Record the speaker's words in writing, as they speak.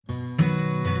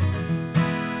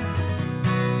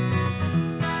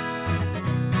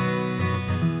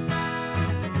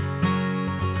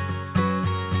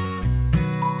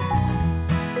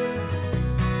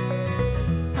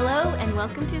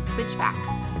welcome to Switchbacks,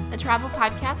 a travel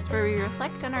podcast where we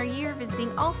reflect on our year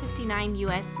visiting all 59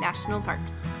 U.S. national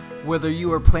parks. Whether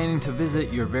you are planning to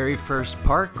visit your very first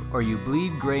park or you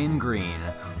bleed gray and green,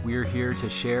 we're here to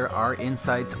share our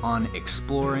insights on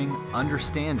exploring,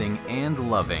 understanding, and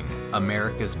loving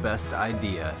America's best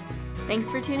idea.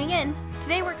 Thanks for tuning in.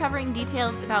 Today we're covering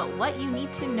details about what you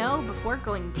need to know before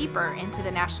going deeper into the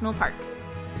national parks.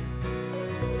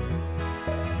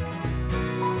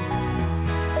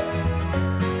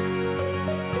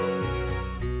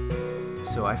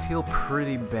 So I feel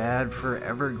pretty bad for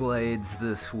Everglades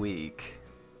this week.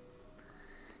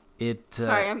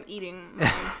 Sorry, I'm eating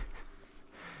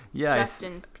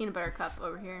Justin's peanut butter cup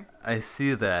over here. I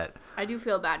see that. I do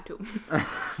feel bad too.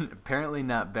 Apparently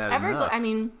not bad enough. I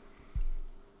mean,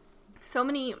 so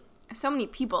many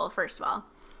people. First of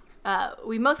all,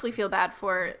 we mostly feel bad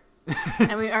for,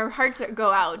 and our hearts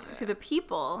go out to the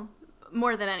people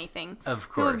more than anything, of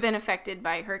course, who have been affected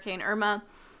by Hurricane Irma.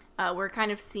 We're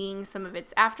kind of seeing some of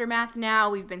its aftermath now.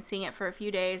 We've been seeing it for a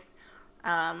few days. We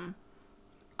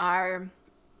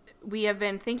have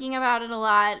been thinking about it a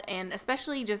lot, and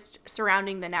especially just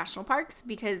surrounding the national parks,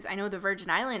 because I know the Virgin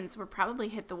Islands were probably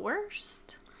hit the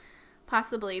worst.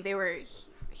 Possibly. They were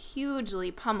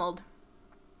hugely pummeled.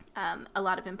 A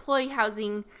lot of employee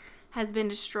housing has been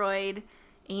destroyed,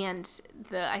 and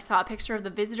I saw a picture of the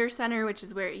visitor center, which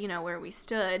is where we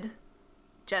stood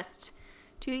just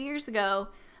 2 years ago.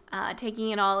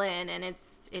 Taking it all in, and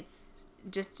it's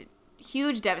just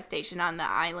huge devastation on the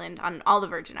island, on all the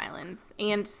Virgin Islands,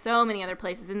 and so many other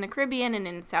places in the Caribbean and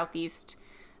in Southeast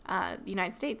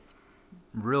United States.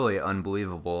 Really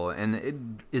unbelievable.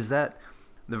 And is that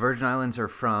the Virgin Islands are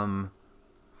from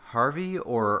Harvey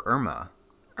or Irma?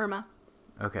 Irma.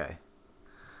 Okay.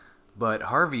 But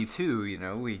Harvey, too,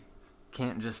 we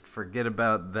can't just forget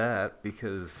about that,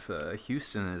 because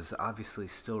Houston is obviously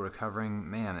still recovering.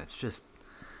 Man, it's just...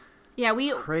 Yeah,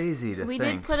 crazy to think. We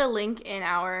did put a link in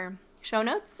our show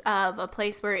notes of a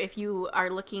place where if you are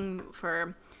looking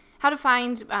for how to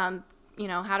find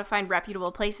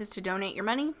reputable places to donate your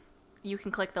money, you can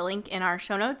click the link in our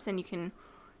show notes and you can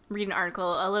read an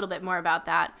article a little bit more about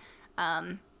that.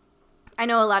 I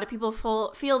know a lot of people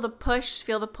feel the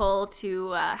pull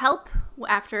to help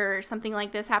after something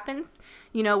like this happens.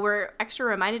 We're extra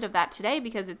reminded of that today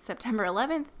because it's September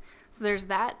 11th. So there's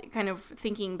that kind of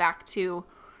thinking back to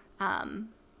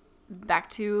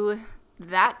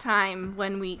that time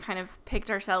when we kind of picked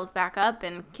ourselves back up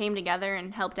and came together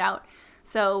and helped out.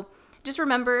 So just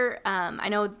remember, I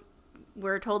know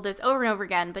we're told this over and over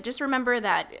again, but just remember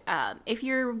that if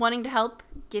you're wanting to help,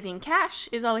 giving cash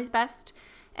is always best,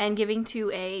 and giving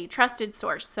to a trusted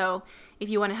source. So if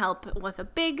you want to help with a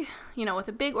big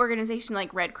organization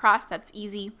like Red Cross, that's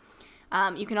easy.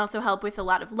 You can also help with a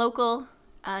lot of local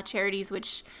charities,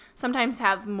 which sometimes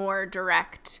have more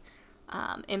direct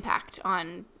impact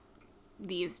on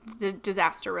the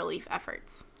disaster relief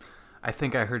efforts. I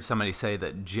think I heard somebody say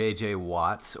that J.J.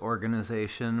 Watt's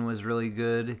organization was really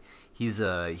good. He's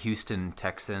a Houston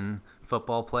Texan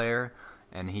football player,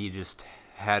 and he just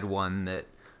had one that,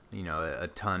 a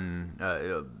ton,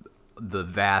 the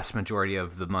vast majority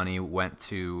of the money went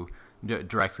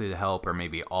directly to help, or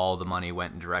maybe all the money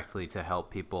went directly to help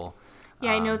people.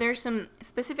 Yeah, I know there's some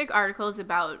specific articles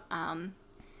about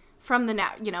from the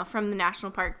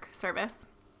National Park Service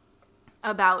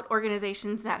about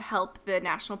organizations that help the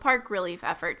national park relief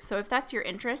efforts. So if that's your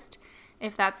interest,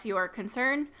 if that's your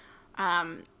concern,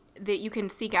 that you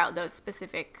can seek out those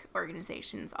specific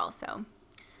organizations also.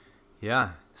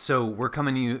 Yeah. So we're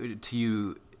coming to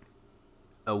you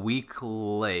a week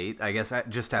late, I guess,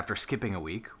 just after skipping a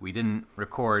week. We didn't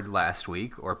record last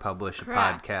week or publish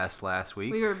Correct. A podcast last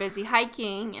week. We were busy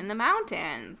hiking in the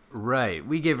mountains. Right.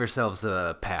 We gave ourselves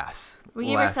a pass. We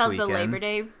gave ourselves a Labor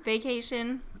Day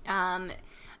vacation.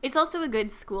 It's also a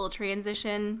good school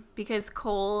transition because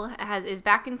Cole is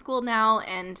back in school now,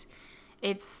 and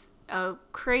it's a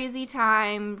crazy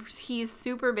time. He's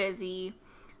super busy.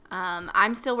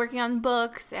 I'm still working on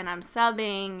books, and I'm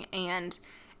subbing, and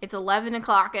it's 11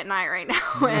 o'clock at night right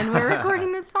now, and we're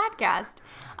recording this podcast.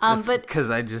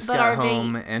 Because I just got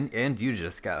home, and you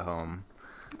just got home.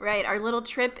 Right. Our little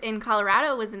trip in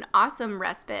Colorado was an awesome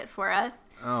respite for us.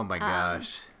 Oh, my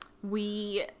gosh.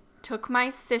 We took my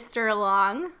sister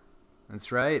along.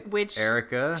 That's right.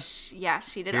 Erica. She did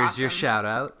awesome. Here's your shout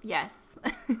out. Yes.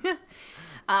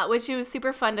 Which it was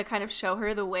super fun to kind of show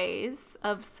her the ways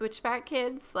of Switchback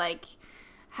Kids, like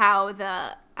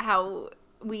how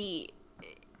we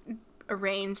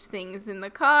arrange things in the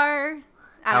car.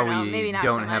 I don't know, maybe not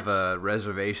so much. Don't have a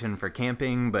reservation for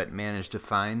camping, but managed to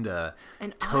find an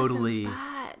totally awesome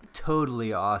spot.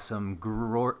 Totally awesome,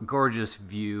 gorgeous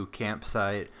view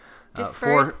campsite.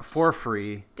 For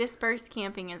free. Dispersed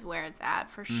camping is where it's at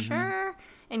for sure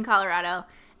in Colorado.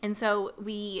 And so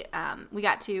we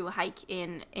got to hike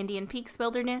in Indian Peaks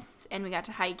Wilderness, and we got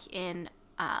to hike in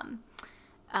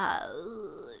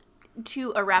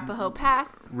to Arapahoe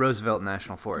Pass. Roosevelt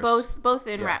National Forest. Both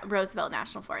in Roosevelt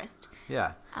National Forest.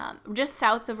 Yeah. Just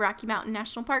south of Rocky Mountain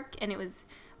National Park, and it was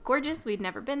gorgeous. We'd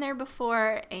never been there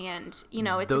before, and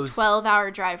it's a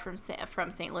 12-hour drive from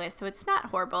St. Louis, so it's not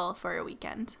horrible for a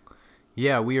weekend.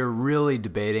 Yeah, we are really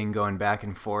debating going back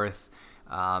and forth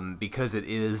because it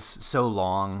is so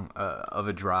long of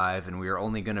a drive, and we are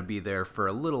only going to be there for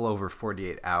a little over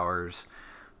 48 hours.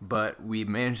 But we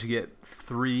managed to get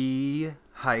 3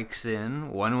 hikes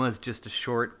in. One was just a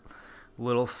short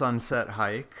little sunset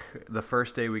hike the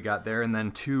first day we got there, and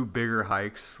then 2 bigger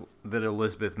hikes that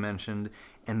Elizabeth mentioned.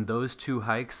 And those 2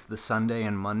 hikes, the Sunday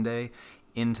and Monday,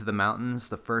 into the mountains,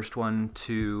 the first one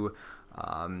to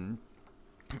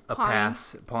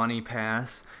Pawnee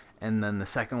Pass, and then the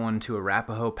second one to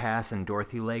Arapahoe Pass and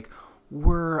Dorothy Lake,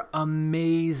 were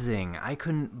amazing. I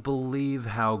couldn't believe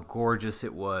how gorgeous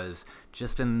it was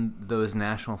just in those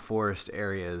national forest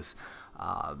areas.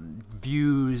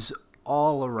 Views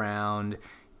all around,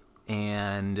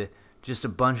 and just a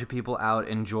bunch of people out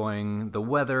enjoying the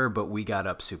weather, but we got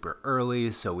up super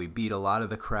early, so we beat a lot of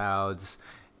the crowds.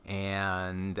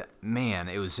 And man,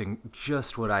 it was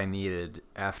just what I needed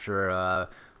after a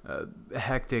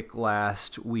hectic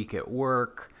last week at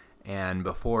work and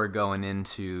before going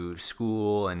into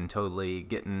school and totally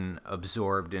getting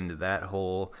absorbed into that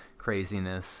whole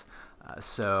craziness.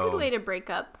 Good way to break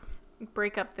up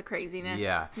the craziness,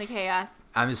 the chaos.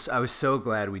 I was so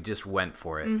glad we just went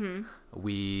for it. Mm-hmm.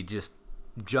 We just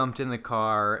jumped in the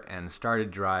car and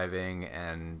started driving,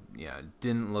 and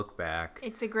didn't look back.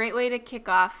 It's a great way to kick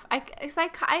off.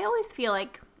 I always feel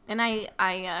like, and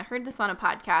I heard this on a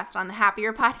podcast, on the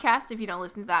Happier podcast. If you don't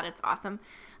listen to that, it's awesome.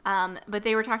 But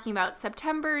they were talking about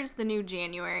September's the new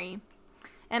January,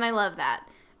 and I love that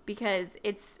because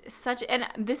it's such, and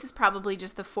this is probably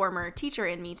just the former teacher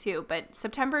in me too, but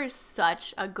September is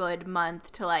such a good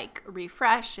month to like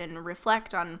refresh and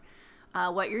reflect on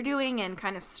what you're doing and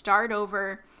kind of start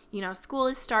over. School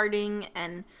is starting,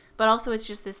 but also it's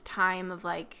just this time of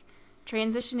like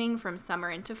transitioning from summer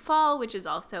into fall, which is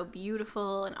also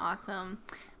beautiful and awesome,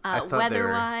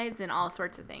 weather-wise and all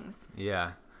sorts of things.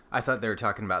 Yeah. I thought they were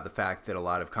talking about the fact that a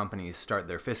lot of companies start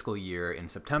their fiscal year in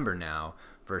September now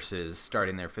versus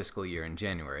starting their fiscal year in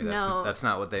January. That's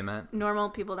not what they meant? Normal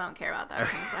people don't care about that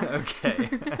kind of stuff.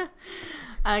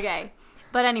 Okay. Okay.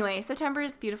 But anyway, September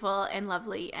is beautiful and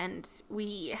lovely, and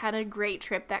we had a great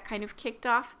trip that kind of kicked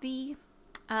off this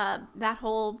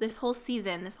whole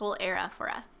season, this whole era for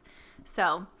us.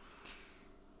 So,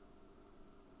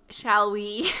 shall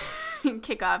we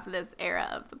kick off this era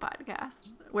of the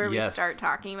podcast where we start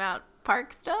talking about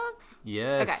park stuff?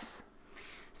 Yes. Okay.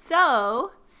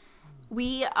 So,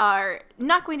 we are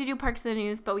not going to do Parks of the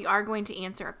News, but we are going to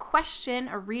answer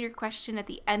a reader question at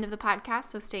the end of the podcast,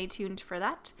 so stay tuned for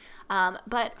that.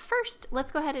 But first,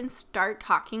 let's go ahead and start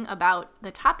talking about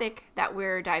the topic that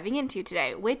we're diving into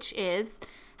today, which is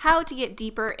how to get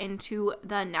deeper into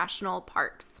the national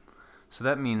parks. So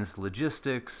that means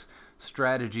logistics,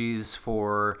 strategies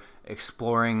for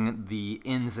exploring the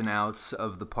ins and outs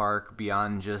of the park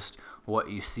beyond just what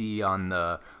you see on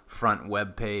the front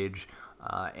webpage.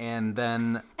 And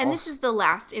this is the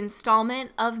last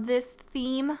installment of this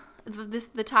theme,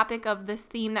 the topic of this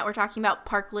theme that we're talking about,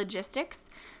 park logistics.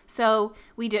 So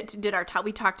we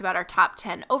we talked about our top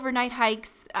 10 overnight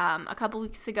hikes a couple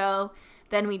weeks ago.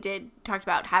 Then we talked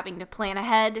about having to plan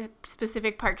ahead,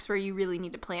 specific parks where you really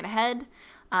need to plan ahead.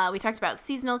 We talked about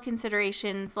seasonal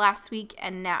considerations last week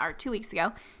or 2 weeks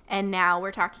ago, and now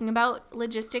we're talking about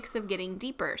logistics of getting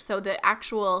deeper. So the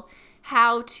actual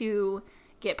how to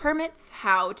get permits,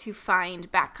 how to find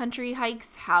backcountry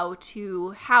hikes, how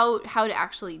to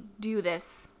actually do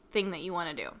this thing that you want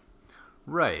to do.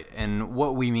 Right, and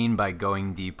what we mean by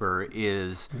going deeper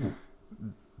is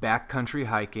backcountry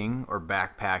hiking or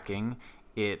backpacking.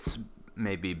 It's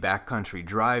maybe backcountry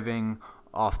driving,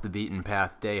 off the beaten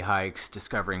path day hikes,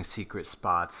 discovering secret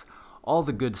spots, all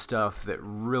the good stuff that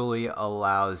really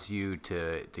allows you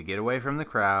to get away from the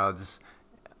crowds.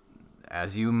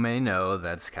 As you may know,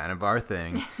 that's kind of our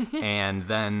thing. And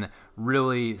then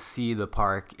really see the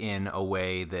park in a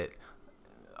way that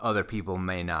other people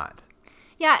may not.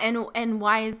 Yeah, and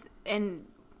why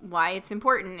it's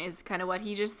important is kind of what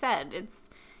he just said.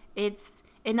 It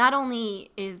not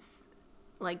only is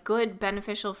like good,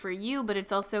 beneficial for you, but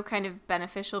it's also kind of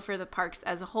beneficial for the parks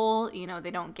as a whole.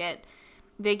 They don't get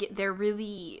they're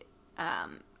really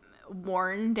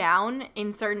worn down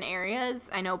in certain areas.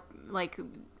 I know, like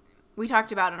we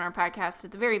talked about in our podcast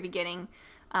at the very beginning,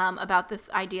 about this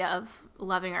idea of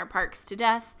loving our parks to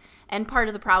death. And part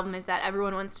of the problem is that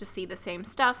everyone wants to see the same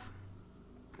stuff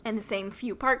and the same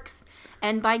few parks.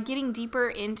 And by getting deeper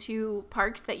into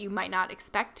parks that you might not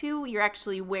expect to, you're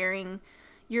actually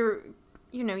you're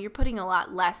putting a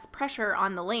lot less pressure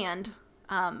on the land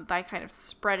by kind of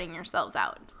spreading yourselves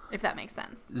out, if that makes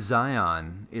sense.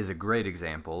 Zion is a great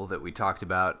example that we talked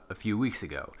about a few weeks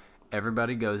ago.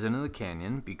 Everybody goes into the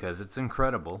canyon because it's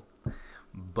incredible,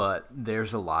 but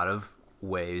there's a lot of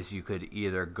ways you could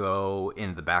either go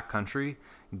into the backcountry,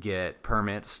 get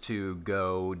permits to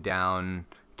go down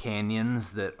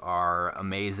canyons that are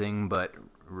amazing but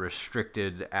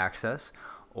restricted access,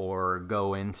 or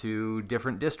go into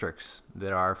different districts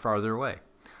that are farther away.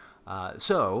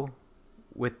 So,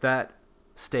 with that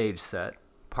stage set,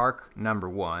 park number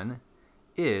 1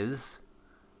 is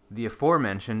the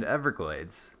aforementioned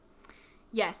Everglades.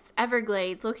 Yes,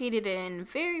 Everglades, located in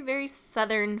very, very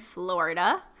southern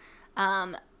Florida.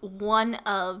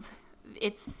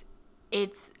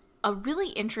 It's a really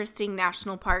interesting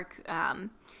national park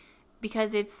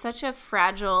because it's such a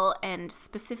fragile and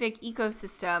specific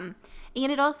ecosystem.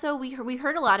 And it also, we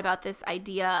heard a lot about this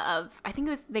idea of, I think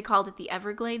they called it the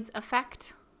Everglades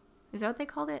effect. Is that what they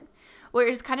called it? Where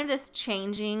it's kind of this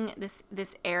changing, this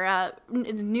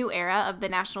new era of the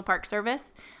National Park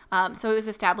Service. So it was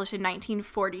established in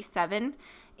 1947,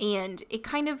 and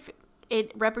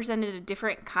it represented a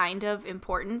different kind of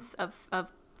importance of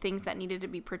things that needed to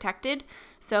be protected.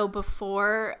 So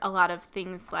before, a lot of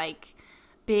things like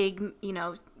big,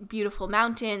 beautiful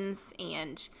mountains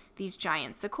and these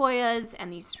giant sequoias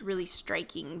and these really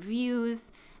striking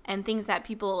views and things that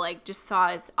people like just saw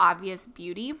as obvious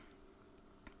beauty,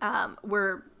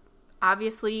 were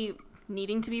obviously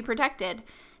needing to be protected.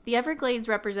 The Everglades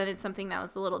represented something that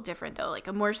was a little different, though, like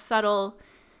a more subtle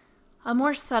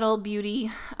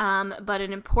beauty, but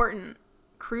an important,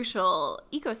 crucial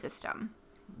ecosystem.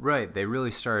 Right. They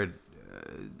really started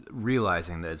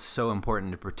realizing that it's so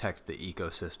important to protect the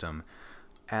ecosystem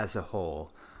as a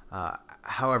whole.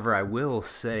 However, I will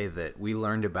say that we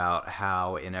learned about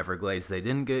how in Everglades they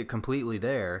didn't get completely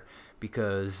there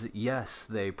because, yes,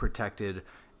 they protected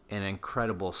an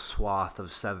incredible swath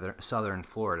of southern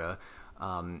Florida.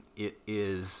 It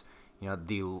is,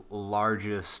 the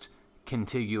largest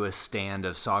contiguous stand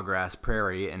of sawgrass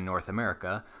prairie in North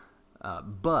America,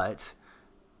 but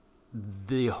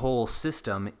the whole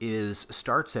system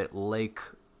starts at Lake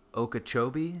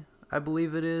Okeechobee, I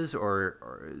believe it is,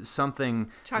 or something.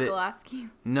 Chokoloskee.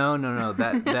 No.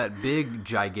 That big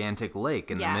gigantic lake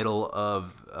in the middle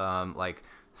of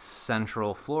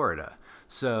central Florida.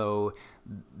 So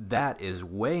that is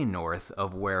way north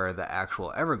of where the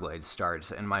actual Everglades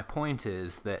starts. And my point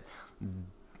is that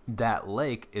that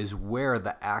lake is where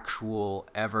the actual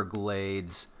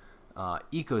Everglades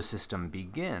ecosystem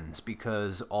begins,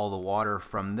 because all the water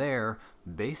from there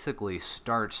basically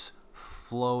starts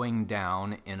flowing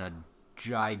down in a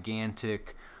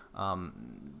gigantic,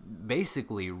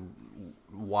 basically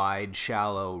wide,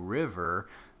 shallow river,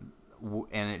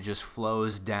 and it just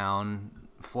flows down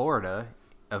Florida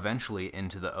eventually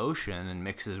into the ocean and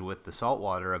mixes with the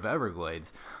saltwater of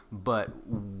Everglades. But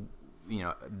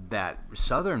that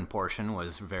southern portion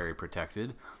was very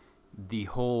protected. The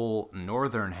whole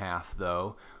northern half,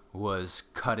 though, was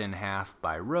cut in half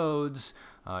by roads.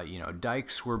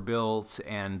 Dikes were built,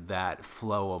 and that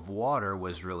flow of water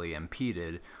was really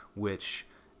impeded, which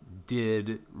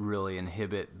did really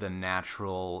inhibit the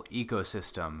natural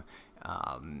ecosystem,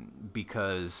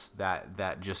 because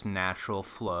that just natural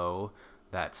flow,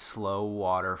 that slow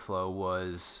water flow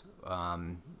was,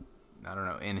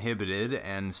 inhibited,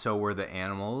 and so were the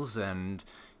animals, and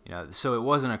so it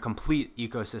wasn't a complete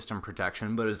ecosystem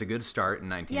protection, but it was a good start in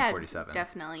 1947. Yeah,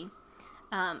 definitely.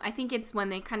 I think it's when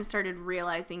they kind of started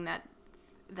realizing that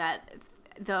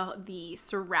the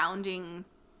surrounding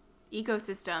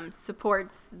ecosystem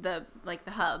supports the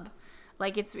hub.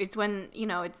 Like it's when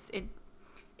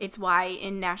it's why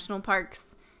in national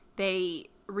parks they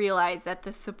realize that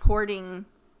the supporting,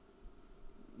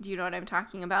 do you know what I'm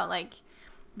talking about? Like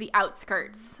the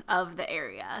outskirts of the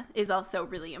area is also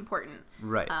really important.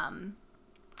 Right.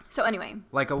 So anyway.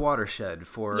 Like a watershed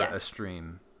for a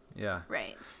stream. Yeah.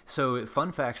 Right. So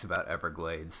fun facts about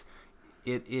Everglades.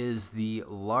 It is the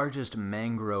largest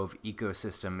mangrove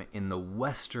ecosystem in the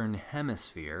Western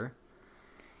Hemisphere.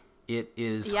 It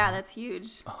is that's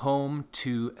huge. Home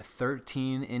to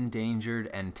 13 endangered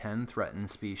and 10 threatened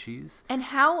species. And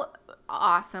how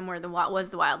awesome was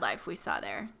the wildlife we saw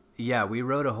there? Yeah, we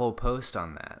wrote a whole post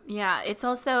on that. Yeah, it's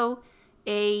also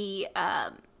a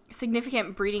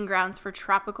significant breeding grounds for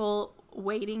tropical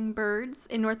wading birds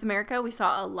in North America. We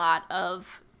saw a lot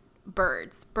of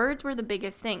birds. Birds were the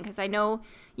biggest thing because I know,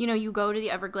 you go to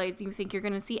the Everglades, you think you're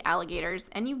going to see alligators,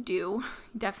 and you do,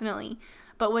 definitely.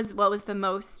 But what was the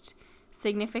most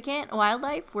significant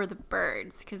wildlife were the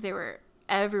birds because they were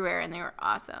everywhere and they were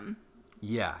awesome.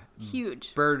 Yeah.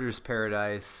 Huge. Birders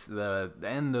Paradise,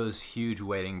 and those huge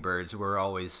wading birds were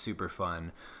always super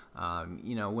fun.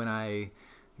 When I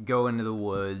go into the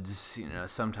woods,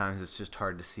 sometimes it's just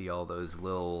hard to see all those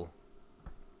little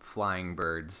flying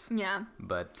birds. Yeah.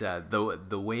 But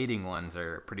the wading ones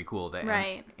are pretty cool.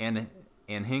 Right.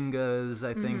 Anhingas,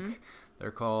 I think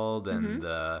they're called, and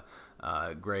the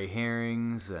gray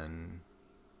herrings and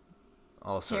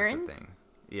all sorts Herons? of things.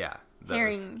 Yeah.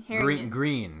 Herring.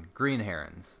 Green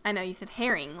herons. I know you said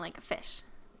herring like a fish.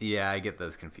 Yeah, I get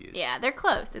those confused. Yeah, they're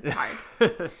close. It's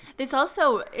hard. It's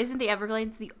also, isn't the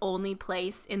Everglades the only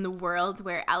place in the world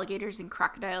where alligators and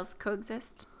crocodiles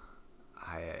coexist?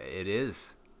 It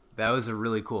is. That was a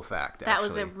really cool fact, That actually.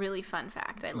 was a really fun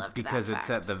fact. I loved because that it's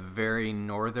fact. at the very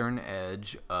northern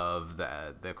edge of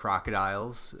the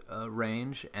crocodiles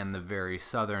range and the very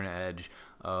southern edge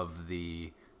of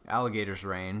the alligators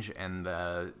range, and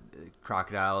the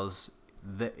crocodiles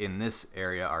in this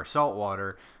area are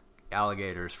saltwater,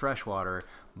 alligators freshwater,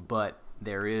 but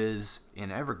there is,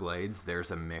 in Everglades, there's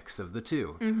a mix of the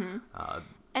two.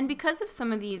 And because of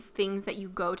some of these things that you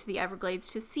go to the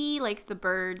Everglades to see, like the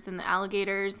birds and the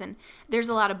alligators, and there's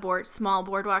a lot of small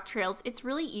boardwalk trails, it's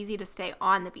really easy to stay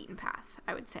on the beaten path,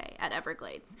 I would say, at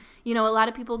Everglades. A lot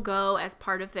of people go as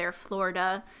part of their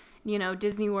Florida,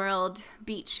 Disney World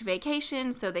beach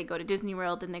vacation, so they go to Disney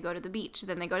World, then they go to the beach,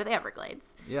 then they go to the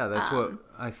Everglades. Yeah, that's what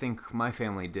I think my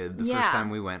family did the first time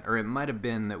we went. Or it might have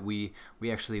been that we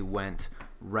actually went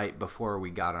right before we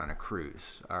got on a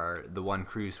cruise, the one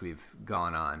cruise we've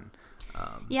gone on.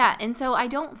 Yeah, and so I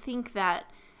don't think that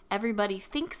everybody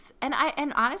thinks, and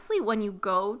honestly, when you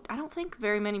go, I don't think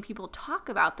very many people talk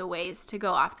about the ways to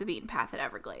go off the beaten path at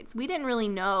Everglades. We didn't really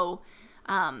know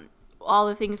all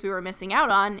the things we were missing out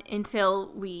on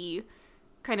until we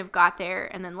kind of got there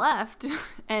and then left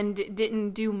and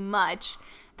didn't do much.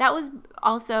 That was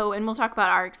also, and we'll talk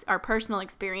about our personal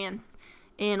experience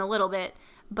in a little bit,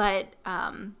 but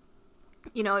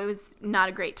it was not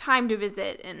a great time to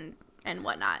visit and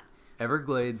whatnot.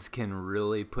 Everglades can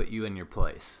really put you in your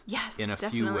place. Yes, in a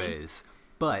definitely. few ways.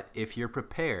 But if you're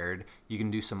prepared, you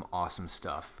can do some awesome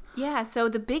stuff. Yeah, so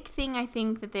the big thing I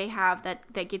think that they have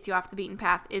that gets you off the beaten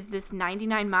path is this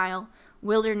 99-mile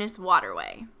wilderness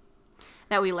waterway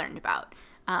that we learned about.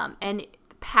 And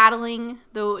paddling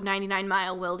the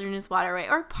 99-mile wilderness waterway,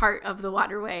 or part of the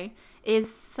waterway,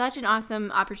 is such an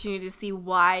awesome opportunity to see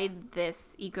why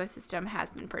this ecosystem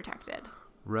has been protected.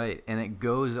 Right, and it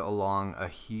goes along a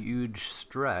huge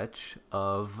stretch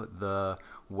of the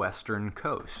western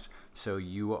coast. So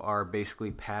you are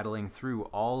basically paddling through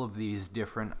all of these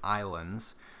different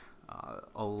islands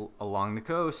along the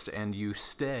coast, and you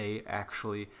stay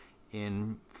actually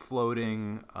in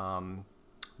floating,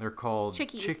 they're called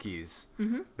chickees.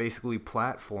 Basically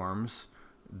platforms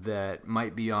that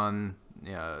might be on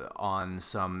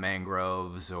some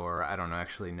mangroves, or I don't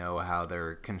actually know how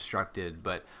they're constructed,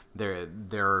 but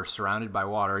they're surrounded by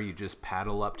water. You just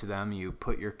paddle up to them. You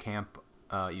put your camp,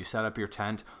 you set up your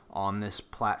tent on this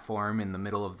platform in the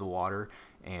middle of the water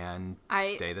and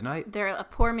stay the night. They're a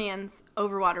poor man's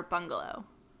overwater bungalow.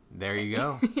 There you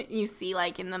go. You see,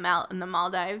 like in the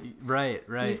Maldives. Right.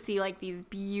 You see like these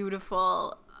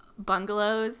beautiful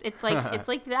bungalows. It's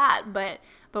like that, but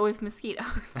with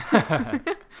mosquitoes.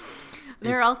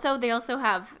 They also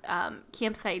have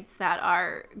campsites that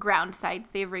are ground sites.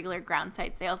 They have regular ground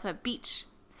sites. They also have beach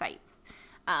sites,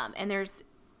 and there's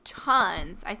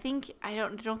tons. I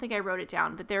don't think I wrote it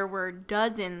down, but there were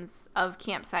dozens of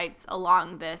campsites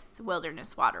along this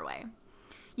wilderness waterway.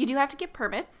 You do have to get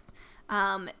permits.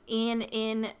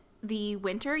 In the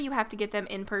winter, you have to get them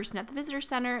in person at the visitor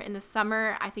center. In the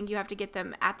summer, I think you have to get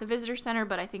them at the visitor center,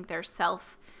 but I think they're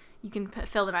you can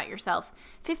fill them out yourself.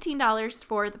 $15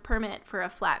 for the permit for a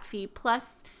flat fee,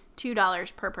 plus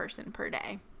 $2 per person per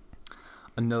day.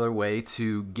 Another way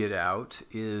to get out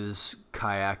is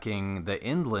kayaking the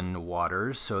inland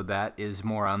waters, so that is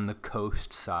more on the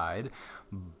coast side.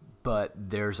 But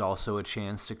there's also a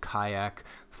chance to kayak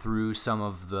through some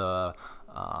of the,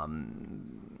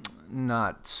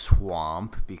 not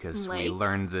swamp, because lakes. We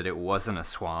learned that it wasn't a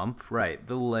swamp. Right,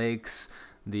 the lakes,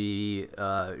 the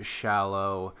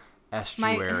shallow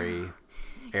estuary.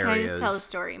 Can I just tell a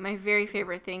story? My very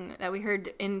favorite thing that we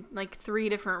heard in like 3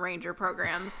 different ranger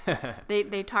programs,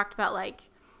 they talked about like,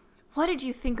 what did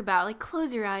you think about? Like,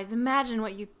 close your eyes. Imagine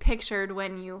what you pictured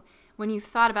when you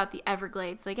thought about the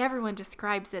Everglades. Like, everyone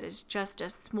describes it as just a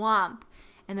swamp.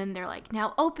 And then they're like,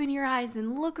 now open your eyes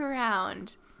and look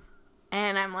around.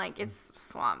 And I'm like, it's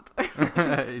swamp.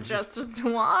 It's just a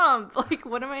swamp. Like,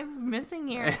 what am I missing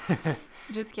here?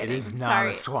 Just kidding. It is not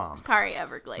a swamp. Sorry,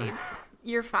 Everglades.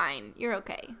 You're fine. You're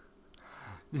okay.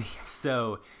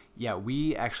 So, yeah,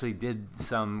 we actually did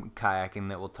some kayaking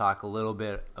that we'll talk a little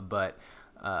bit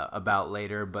about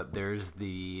later, but there's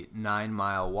the 9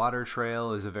 Mile Water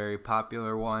Trail is a very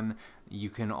popular one. You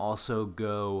can also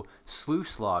go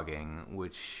sluice logging,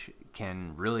 which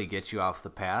can really get you off the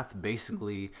path.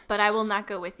 Basically, but I will not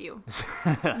go with you.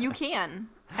 You can.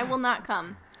 I will not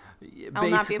come. I'll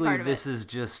not be a part of this it. is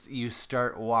just you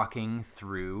start walking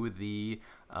through the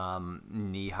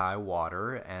knee-high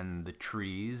water and the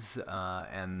trees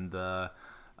and the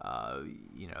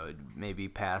maybe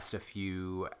past a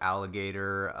few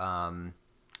alligator.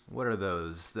 What are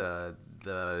those?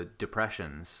 The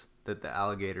depressions that the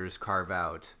alligators carve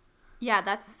out. Yeah,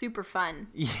 that's super fun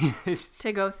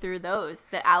to go through those.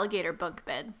 The alligator bunk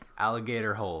beds.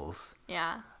 Alligator holes.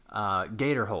 Yeah.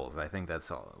 Gator holes. I think that's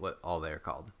all they're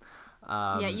called.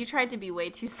 Yeah, you tried to be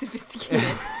way too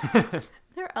sophisticated.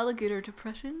 They're alligator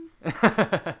depressions.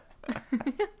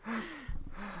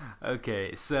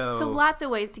 Okay, so lots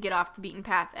of ways to get off the beaten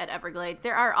path at Everglades.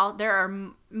 There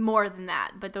are more than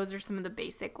that, but those are some of the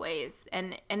basic ways.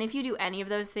 And if you do any of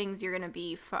those things, you're going to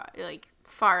be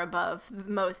far above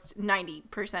most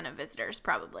 90% of visitors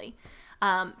probably.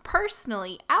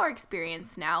 Personally, our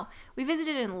experience now, we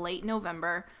visited in late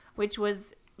November, which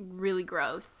was really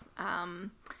gross.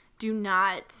 Do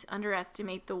not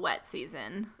underestimate the wet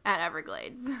season at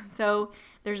Everglades. So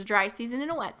there's a dry season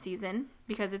and a wet season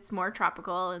because it's more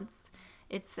tropical.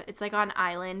 It's like on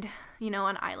island,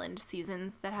 on island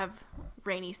seasons that have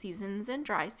rainy seasons and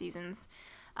dry seasons.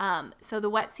 So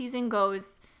the wet season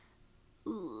goes,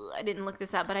 I didn't look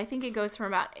this up, but I think it goes from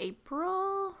about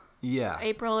April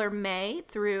or May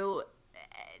through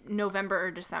November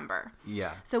or December.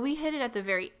 Yeah. So we hit it at the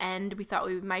very end. We thought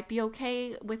we might be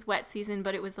okay with wet season,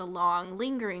 but it was the long,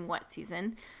 lingering wet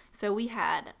season. So we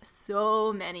had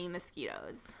so many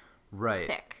mosquitoes. Right.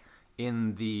 Thick.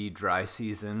 In the dry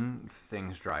season,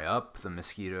 things dry up, the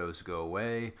mosquitoes go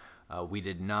away. We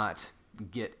did not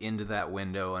get into that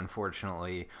window,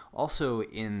 unfortunately. Also,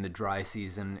 in the dry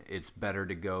season, it's better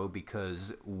to go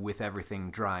because with everything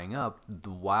drying up,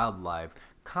 the wildlife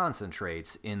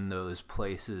concentrates in those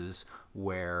places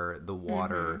where the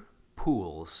water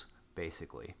pools,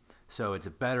 basically. So it's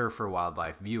better for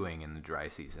wildlife viewing in the dry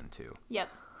season, too. Yep.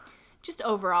 Just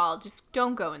overall, just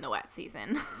don't go in the wet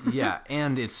season. Yeah,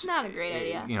 and it's not a great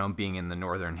idea. Being in the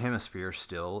northern hemisphere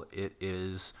still, it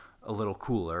is a little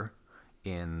cooler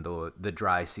in the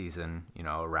dry season,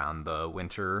 around the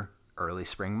winter, early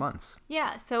spring months.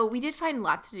 Yeah, so we did find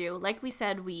lots to do. Like we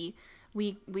said, we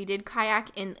did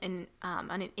kayak on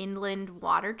an inland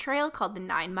water trail called the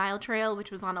 9 Mile Trail,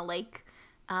 which was on a lake.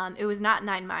 It was not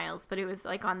 9 miles, but it was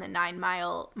like on the 9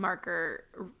 mile marker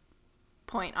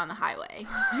point on the highway.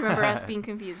 Do you remember us being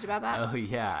confused about that? Oh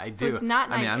yeah, I do. So it's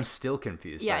not. I'm still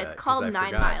confused. Yeah, it's called 9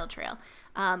 Mile Trail.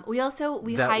 We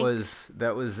hiked.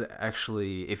 That was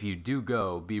actually, if you do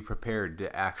go, be prepared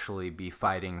to actually be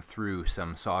fighting through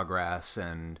some sawgrass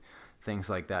and things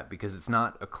like that because it's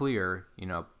not a clear,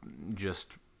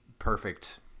 just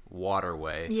perfect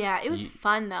waterway. Yeah, it was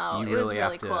fun though. It was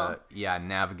really cool.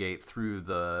 Navigate through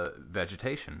the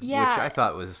vegetation, yeah, which I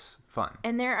thought was fun.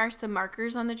 And there are some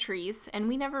markers on the trees, and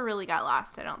we never really got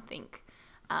lost, I don't think.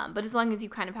 But as long as you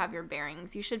kind of have your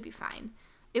bearings, you should be fine.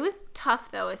 It was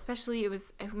tough though, especially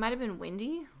it might have been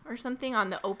windy or something on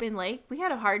the open lake. We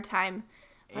had a hard time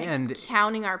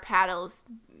counting our paddles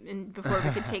before we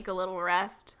could take a little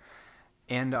rest.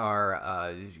 And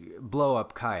our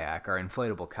blow-up kayak, our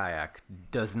inflatable kayak,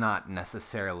 does not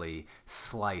necessarily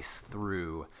slice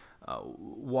through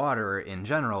water in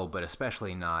general, but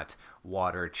especially not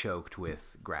water choked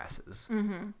with grasses.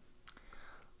 Mm-hmm.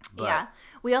 Yeah.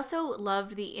 We also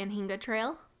loved the Anhinga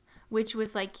Trail, which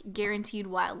was like guaranteed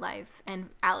wildlife and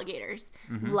alligators.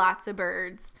 Mm-hmm. Lots of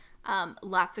birds,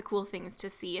 lots of cool things to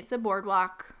see. It's a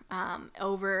boardwalk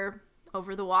over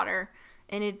the water,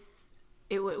 and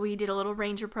we did a little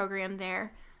ranger program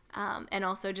there, and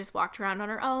also just walked around on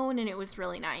our own, and it was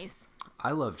really nice.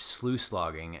 I loved sluice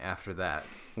logging after that,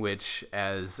 which,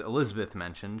 as Elizabeth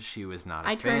mentioned, she was not a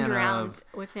fan of. I turned around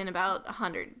within about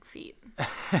 100 feet.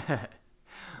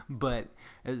 But,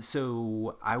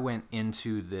 so I went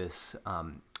into this,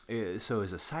 so it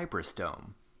was a cypress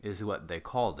dome, is what they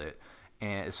called it.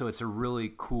 And so it's a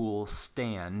really cool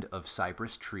stand of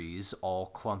cypress trees all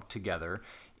clumped together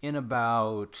in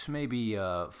about maybe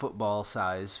a football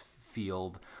size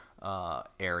field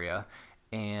area.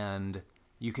 And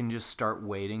you can just start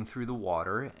wading through the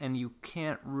water, and you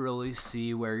can't really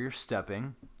see where you're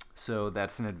stepping. So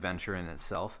that's an adventure in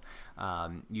itself.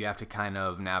 You have to kind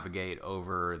of navigate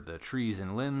over the trees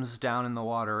and limbs down in the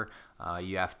water.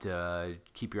 You have to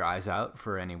keep your eyes out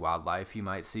for any wildlife you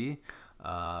might see.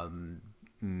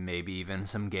 Maybe even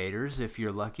some gators if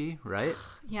you're lucky, right?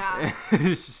 Yeah.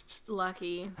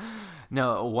 Lucky.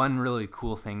 No, one really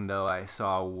cool thing, though, I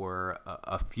saw were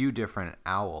a few different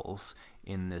owls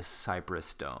in this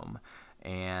cypress dome.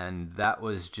 And that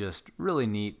was just really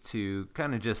neat to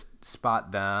kind of just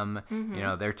spot them. Mm-hmm. You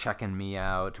know, they're checking me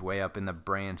out way up in the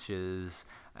branches.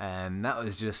 And that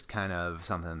was just kind of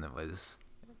something that was,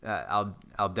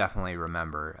 I'll definitely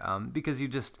remember. Because you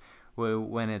just,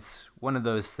 when it's one of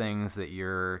those things that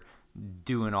you're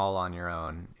doing all on your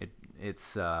own,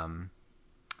 it's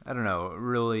I don't know, it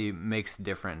really makes a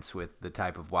difference with the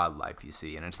type of wildlife you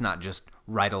see. And it's not just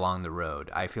right along the road.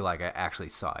 I feel like I actually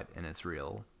saw it in its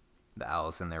real, the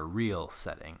owls in their real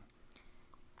setting.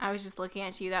 I was just looking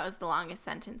at you. That was the longest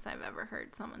sentence I've ever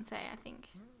heard someone say, I think.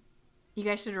 You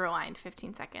guys should rewind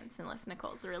 15 seconds and listen to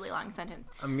Cole's really long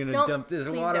sentence. I'm going to dump this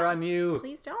water on you.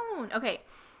 Please don't. Okay.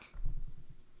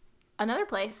 Another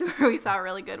place where we saw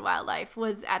really good wildlife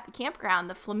was at the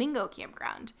campground, the Flamingo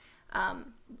Campground.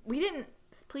 We didn't...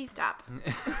 Please stop.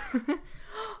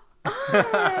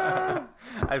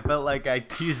 I felt like I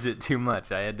teased it too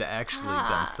much. I had to actually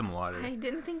dump some water. I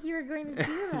didn't think you were going to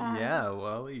do that. Yeah,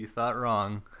 well, you thought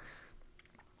wrong.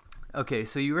 Okay,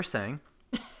 so you were saying?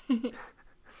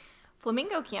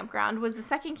 Flamingo Campground was the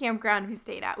second campground we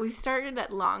stayed at. We started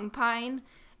at Long Pine,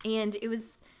 and it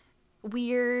was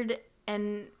weird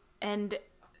and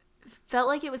felt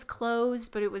like it was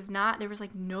closed, but it was not. There was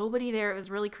like nobody there. It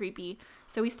was really creepy.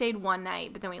 So we stayed one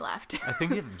night, but then we left. I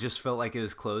think it just felt like it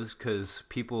was closed because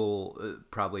people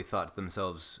probably thought to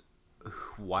themselves,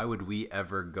 why would we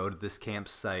ever go to this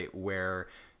campsite where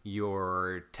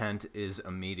your tent is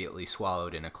immediately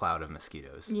swallowed in a cloud of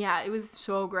mosquitoes? Yeah, it was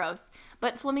so gross.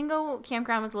 But Flamingo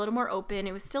Campground was a little more open.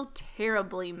 It was still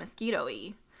terribly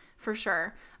mosquito-y, for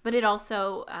sure. But it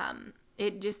also...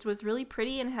 it just was really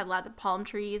pretty and had lots of palm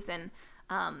trees and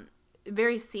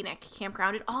very scenic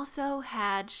campground. It also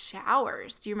had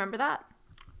showers. Do you remember that?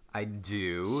 I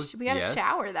do. We got a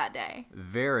shower that day.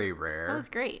 Very rare. That was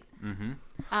great. Mm-hmm.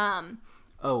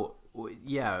 Oh,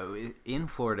 yeah. In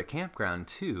Florida Campground,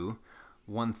 too,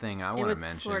 one thing I want to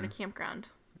mention. Florida Campground.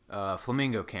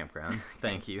 Flamingo Campground.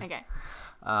 Thank you. Okay.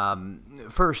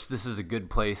 First, this is a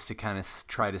good place to kind of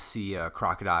try to see a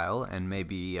crocodile and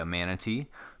maybe a manatee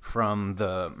from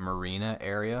the marina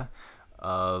area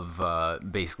of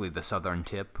basically the southern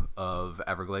tip of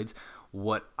Everglades.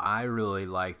 What I really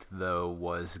liked, though,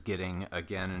 was getting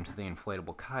again into the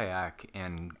inflatable kayak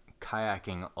and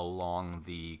kayaking along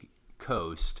the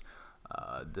coast,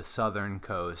 the southern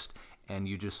coast, and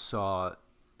you just saw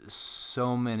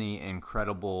so many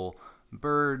incredible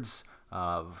birds,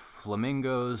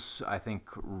 flamingos, I think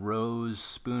rose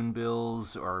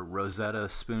spoonbills or Rosetta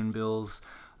spoonbills.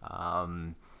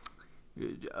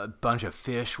 A bunch of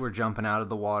fish were jumping out of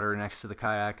the water next to the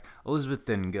kayak. Elizabeth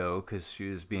didn't go because she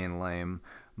was being lame,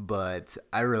 but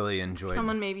I really enjoyed it.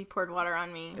 Someone maybe poured water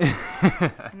on me,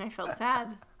 and I felt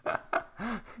sad.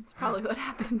 That's probably what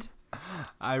happened.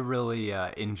 I really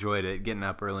enjoyed it, getting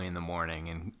up early in the morning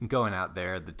and going out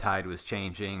there. The tide was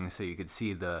changing, so you could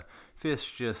see the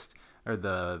fish or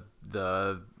the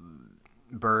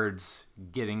birds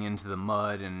getting into the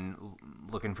mud and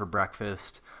looking for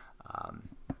breakfast.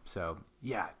 So,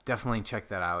 yeah, definitely check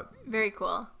that out. Very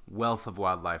cool. Wealth of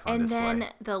wildlife on display. And then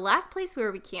the last place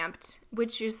where we camped,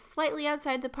 which is slightly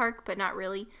outside the park, but not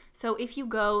really. So if you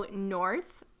go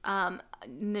north,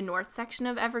 the north section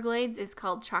of Everglades is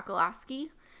called Chokoloskee.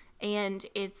 And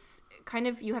it's kind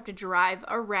of, you have to drive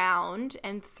around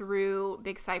and through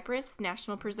Big Cypress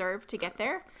National Preserve to get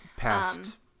there.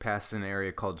 Past an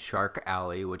area called Shark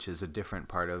Alley, which is a different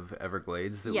part of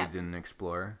Everglades that we didn't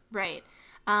explore. Right.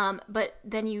 But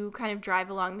then you kind of drive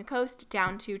along the coast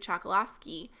down to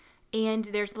Chokoloskee, and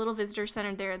there's a little visitor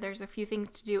center there. There's a few things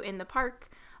to do in the park,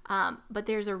 but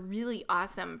there's a really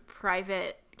awesome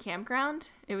private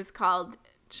campground. It was called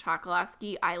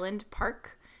Chokoloskee Island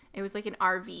Park. It was like an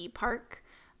RV park,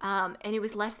 and it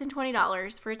was less than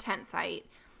 $20 for a tent site,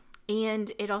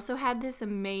 and it also had this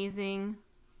amazing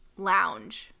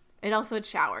lounge. It also had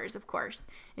showers, of course.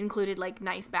 It included like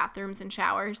nice bathrooms and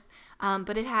showers.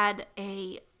 But it had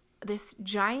this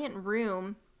giant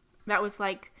room that was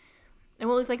like it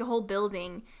was like a whole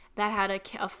building that had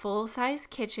a full-size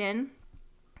kitchen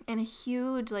and a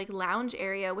huge like lounge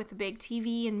area with a big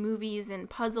TV and movies and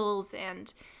puzzles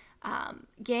and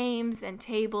games and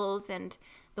tables, and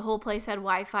the whole place had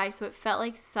Wi-Fi, so it felt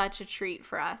like such a treat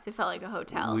for us. It felt like a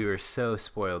hotel. We were so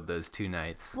spoiled those 2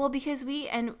 nights. Well, because we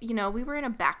were in a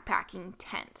backpacking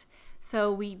tent,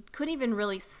 so we couldn't even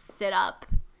really sit up,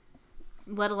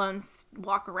 let alone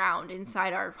walk around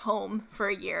inside our home for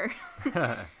a year.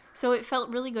 So it felt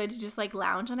really good to just like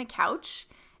lounge on a couch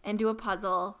and do a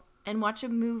puzzle and watch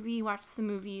some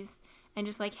movies, and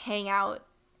just like hang out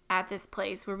at this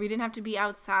place where we didn't have to be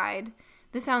outside.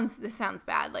 This sounds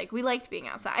bad. Like, we liked being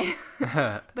outside.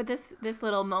 But this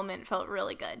little moment felt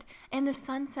really good. And the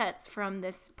sunsets from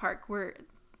this park were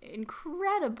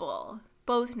incredible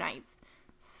both nights.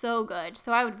 So good.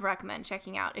 So I would recommend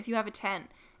checking out. If you have a tent,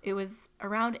 it was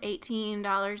around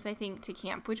 $18, I think, to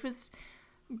camp, which was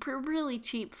really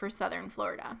cheap for Southern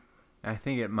Florida. I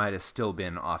think it might have still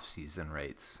been off-season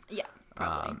rates. Yeah,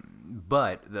 probably.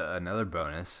 But another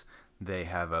bonus, they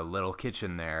have a little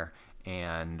kitchen there,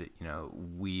 and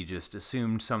we just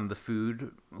assumed some of the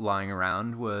food lying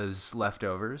around was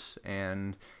leftovers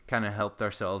and kind of helped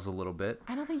ourselves a little bit.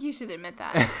 I don't think you should admit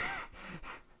that.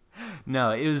 No,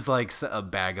 it was like a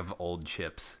bag of old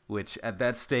chips, which at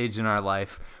that stage in our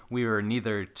life, we were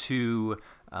neither too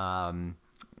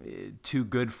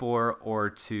good for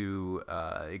or too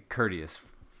courteous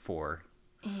for.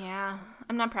 Yeah,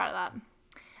 I'm not proud of that.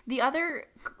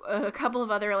 A couple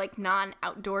of other like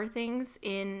non-outdoor things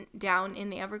down in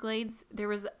the Everglades, there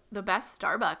was the best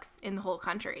Starbucks in the whole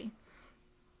country,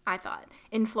 I thought.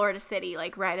 In Florida City,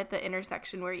 like right at the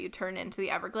intersection where you turn into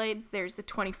the Everglades, there's the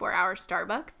 24-hour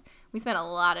Starbucks. We spent a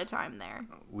lot of time there.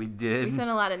 We did. We spent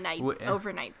a lot of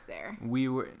overnights there. We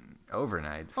were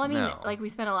overnights. Well, I mean, no. like we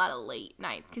spent a lot of late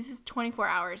nights because it was 24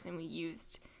 hours and we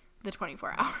used the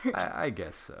 24 hours. I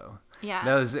guess so. Yeah.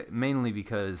 That was mainly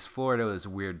because Florida was a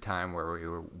weird time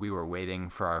where we were waiting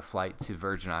for our flight to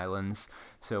Virgin Islands,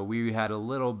 so we had a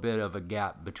little bit of a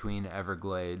gap between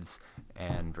Everglades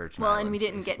and Virgin Islands. Well, and we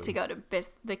didn't basically get to go to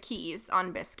the Keys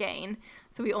on Biscayne,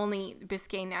 so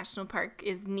Biscayne National Park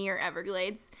is near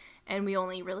Everglades, and we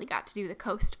only really got to do the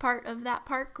coast part of that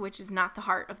park, which is not the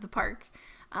heart of the park,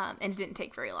 and it didn't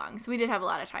take very long. So we did have a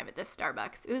lot of time at this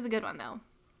Starbucks. It was a good one, though.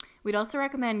 We'd also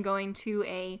recommend going to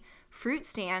a fruit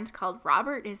stand called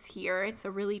Robert is Here. It's a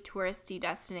really touristy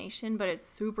destination, but it's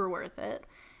super worth it.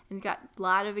 And it's got a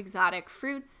lot of exotic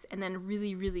fruits and then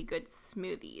really, really good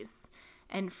smoothies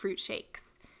and fruit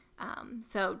shakes.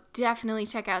 So definitely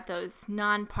check out those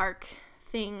non-park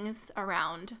things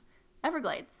around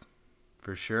Everglades.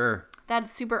 For sure.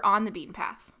 That's super on the beaten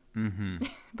path. Mm-hmm.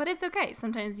 But it's okay.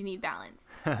 Sometimes you need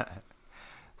balance.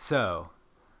 So,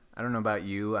 I don't know about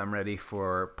you. I'm ready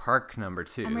for park number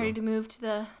 2. I'm ready to move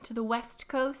to the West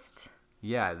Coast.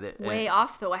 Yeah. Way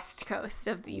off the West Coast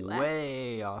of the U.S.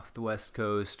 Way off the West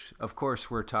Coast. Of course,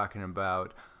 we're talking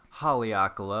about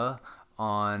Haleakala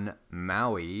on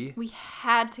Maui. We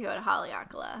had to go to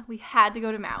Haleakala. We had to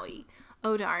go to Maui.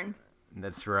 Oh, darn.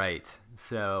 That's right.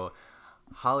 So,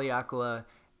 Haleakala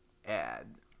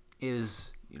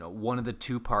is, one of the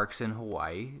 2 parks in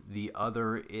Hawaii. The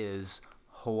other is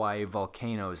Hawaii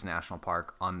Volcanoes National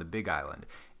Park on the Big Island.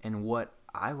 And what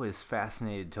I was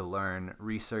fascinated to learn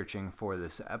researching for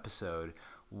this episode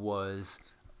was,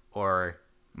 or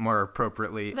more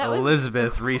appropriately,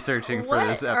 Elizabeth researching for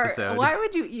this episode. Why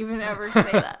would you even ever say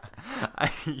that?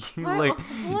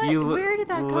 Where did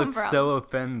that come looked from? so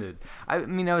offended. I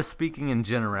mean, I was speaking in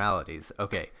generalities.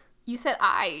 Okay. You said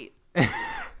I.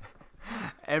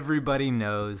 Everybody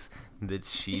knows that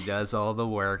she does all the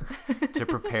work to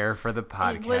prepare for the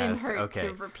podcast. It wouldn't hurt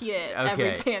to repeat it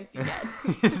every chance you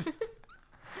get.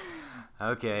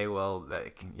 Okay, well,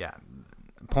 yeah,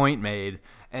 point made.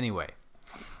 Anyway,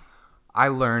 I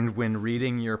learned when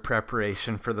reading your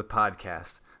preparation for the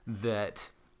podcast that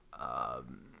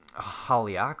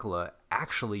Haleakala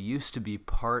actually used to be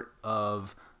part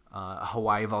of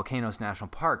Hawaii Volcanoes National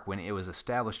Park when it was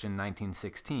established in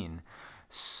 1916.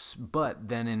 But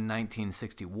then in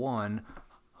 1961,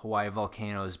 Hawaii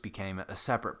Volcanoes became a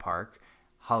separate park.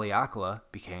 Haleakala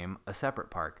became a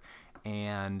separate park.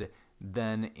 And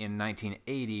then in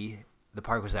 1980, the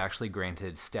park was actually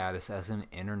granted status as an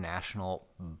international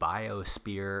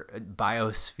biosphere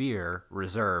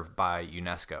reserve by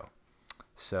UNESCO.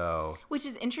 So, which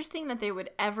is interesting that they would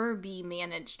ever be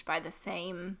managed by the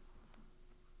same.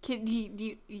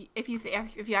 If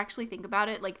you actually think about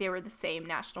it, like they were the same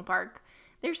national park,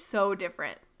 they're so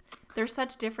different. They're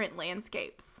such different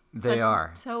landscapes.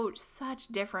 Such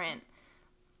different.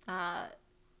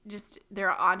 Just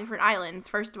they're on different islands,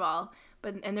 first of all,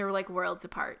 and they were like worlds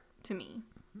apart to me.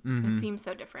 It seems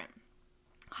so different.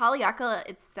 Haleakala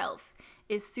itself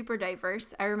is super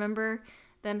diverse. I remember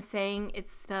them saying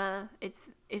is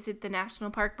it the national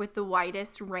park with the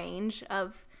widest range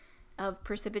of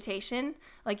precipitation?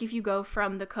 Like if you go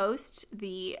from the coast,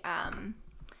 the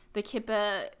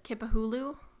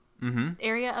Kipahulu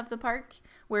area of the park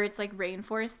where it's like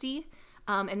rainforesty,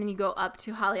 and then you go up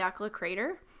to Haleakala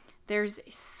Crater, there's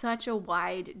such a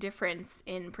wide difference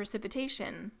in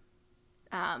precipitation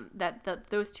that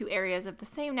those two areas of the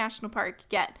same national park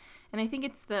get. And I think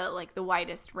it's the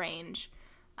widest range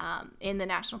in the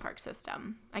national park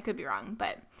system. I could be wrong,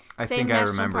 but same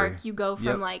national park, you go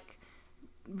from like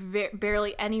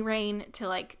barely any rain to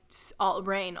like all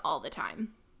rain all the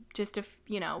time, just a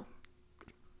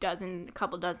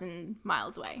couple dozen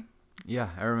miles away. Yeah,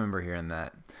 I remember hearing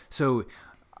that. So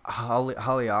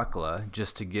Haleakala,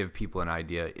 just to give people an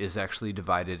idea, is actually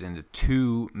divided into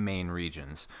two main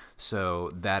regions. So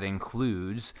that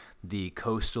includes the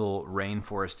coastal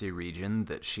rainforesty region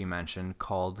that she mentioned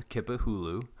called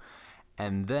Kipahulu,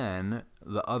 and then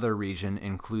the other region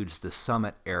includes the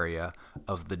summit area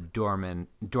of the dormant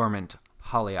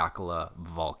Haleakala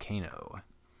volcano.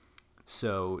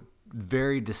 So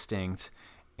very distinct,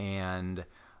 and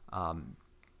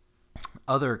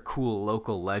other cool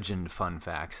local legend fun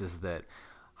facts is that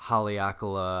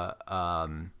Haleakala,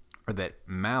 or that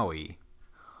Maui,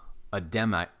 a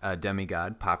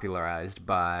demigod popularized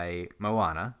by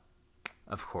Moana,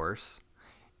 of course,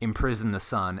 imprisoned the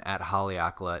sun at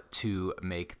Haleakala to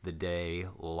make the day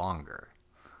longer.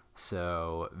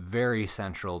 So very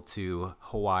central to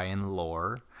Hawaiian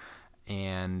lore.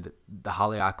 And the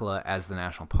Haleakala, as the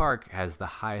national park, has the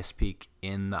highest peak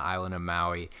in the island of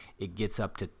Maui. It gets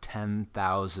up to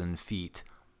 10,000 feet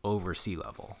over sea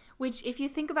level. Which, if you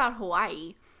think about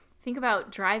Hawaii, think about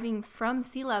driving from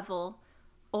sea level.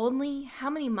 Only how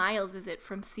many miles is it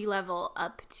from sea level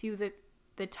up to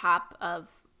the top of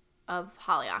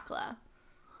Haleakala?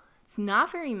 It's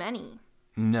not very many.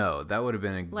 No, that would have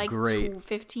been great.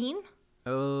 15?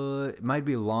 It might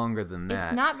be longer than that.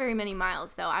 It's not very many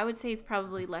miles, though. I would say it's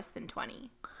probably less than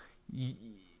 20.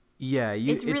 Yeah,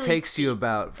 it really takes steep. you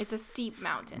about... It's a steep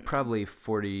mountain. Probably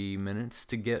 40 minutes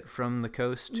to get from the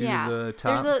coast to the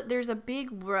top. There's a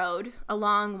big road, a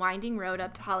long winding road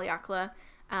up to Haleakala,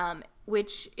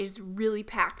 which is really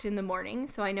packed in the morning.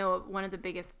 So I know one of the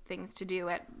biggest things to do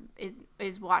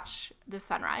is watch the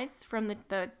sunrise from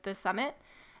the summit.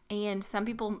 And some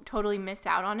people totally miss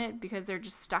out on it because they're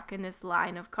just stuck in this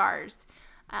line of cars.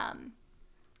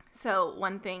 So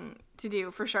one thing to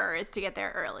do for sure is to get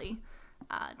there early,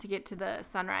 to get to the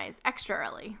sunrise extra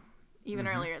early, even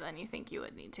earlier than you think you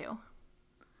would need to.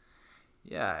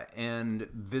 Yeah, and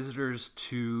visitors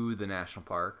to the national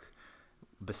park,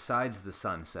 besides the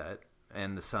sunset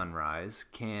and the sunrise,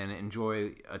 can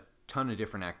enjoy a ton of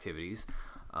different activities.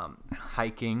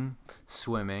 Hiking,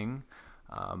 swimming,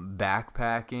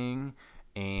 backpacking,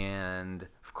 and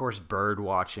of course bird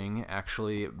watching.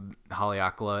 Actually,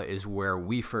 Haleakala is where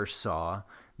we first saw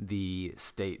the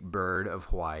state bird of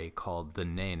Hawaii called the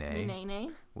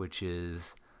nene, which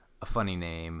is a funny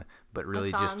name, but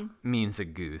really just means a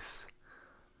goose.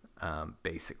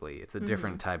 Basically, it's a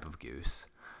different type of goose,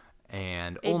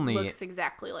 and it looks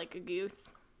exactly like a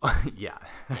goose. Yeah.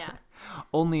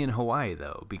 Only in Hawaii,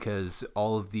 though, because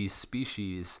all of these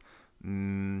species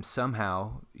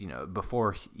somehow,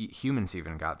 before humans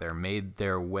even got there, made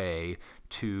their way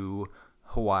to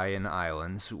Hawaiian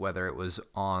islands, whether it was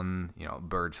on,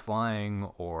 birds flying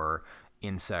or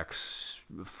insects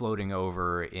floating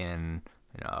over in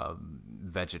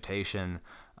vegetation.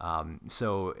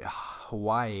 So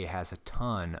Hawaii has a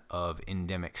ton of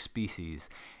endemic species,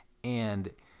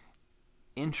 and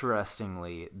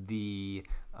interestingly,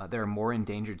 there are more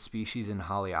endangered species in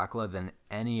Haleakala than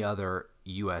any other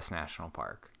U.S. national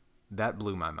park. That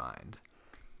blew my mind.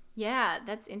 Yeah,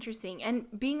 that's interesting. And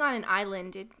being on an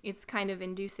island, it's kind of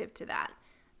conducive to that.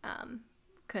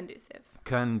 Conducive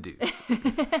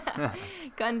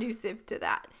to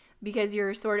that. Because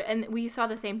you're and we saw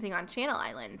the same thing on Channel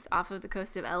Islands off of the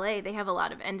coast of LA. They have a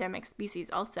lot of endemic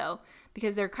species also,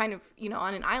 because they're kind of,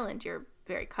 on an island, you're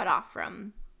very cut off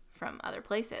from other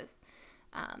places.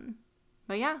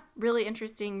 But yeah, really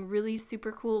interesting, really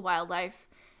super cool wildlife,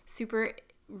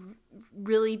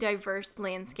 really diverse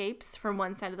landscapes from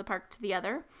one side of the park to the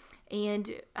other.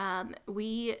 And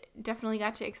we definitely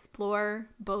got to explore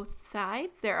both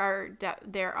sides. There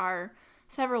are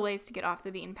several ways to get off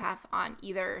the beaten path on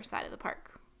either side of the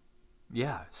park.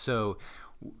 Yeah, so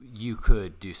you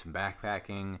could do some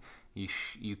backpacking,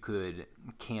 You could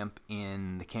camp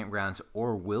in the campgrounds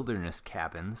or wilderness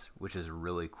cabins, which is a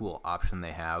really cool option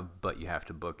they have, but you have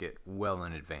to book it well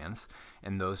in advance.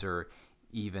 And those are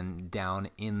even down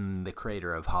in the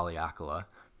crater of Haleakala,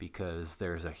 because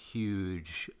there's a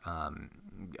huge,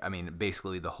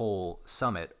 basically the whole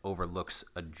summit overlooks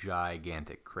a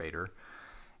gigantic crater.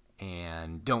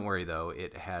 And don't worry, though,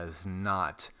 it has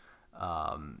not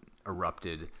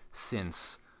erupted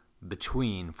since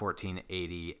between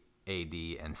 1480 AD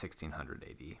and 1600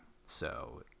 AD.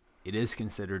 So it is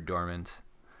considered dormant.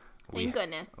 Thank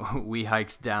goodness. We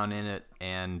hiked down in it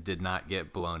and did not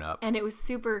get blown up. And it was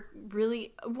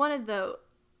really one of the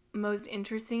most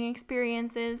interesting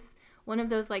experiences. One of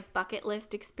those like bucket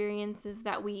list experiences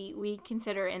that we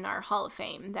consider in our Hall of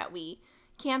Fame, that we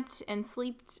camped and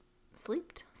slept.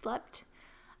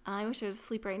 I wish I was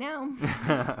asleep right now.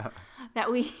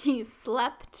 That we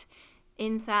slept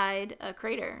inside a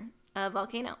crater, a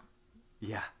volcano.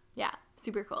 Yeah. Yeah,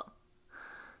 super cool.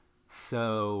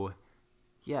 So,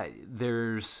 yeah,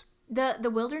 there's... The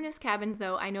wilderness cabins,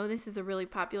 though, I know this is a really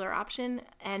popular option,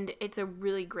 and it's a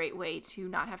really great way to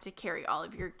not have to carry all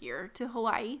of your gear to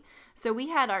Hawaii. So we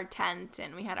had our tent,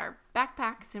 and we had our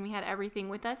backpacks, and we had everything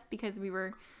with us because we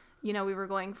were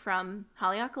going from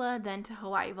Haleakala, then to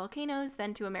Hawaii volcanoes,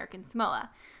 then to American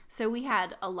Samoa. So we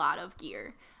had a lot of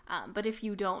gear. But if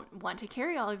you don't want to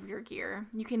carry all of your gear,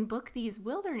 you can book these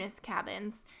wilderness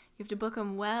cabins. You have to book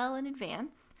them well in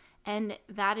advance. And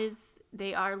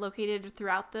they are located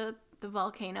throughout the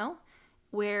volcano,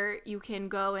 where you can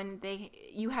go and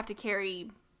you have to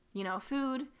carry,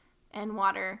 food and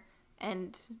water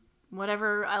and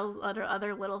whatever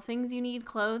other little things you need,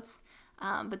 clothes.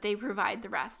 But they provide the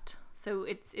rest. So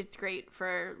it's great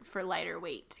for lighter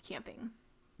weight camping.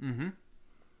 Mm-hmm.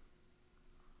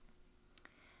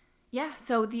 Yeah,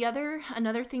 so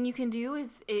another thing you can do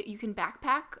is you can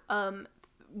backpack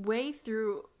way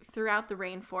throughout the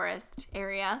rainforest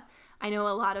area. I know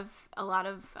a lot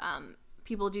of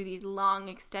people do these long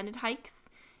extended hikes,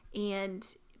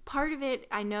 and part of it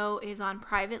I know is on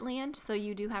private land, so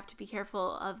you do have to be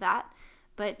careful of that.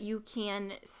 But you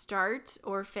can start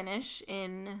or finish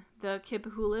in the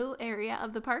Kipahulu area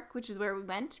of the park, which is where we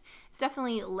went. It's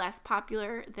definitely less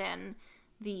popular than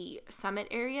the summit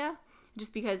area,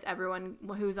 just because everyone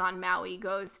who's on Maui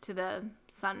goes to the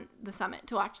summit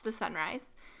to watch the sunrise.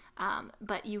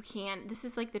 But this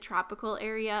is like the tropical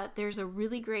area. There's a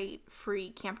really great free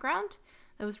campground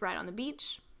that was right on the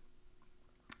beach.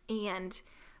 And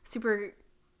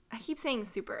I keep saying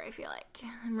super, I feel like.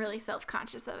 I'm really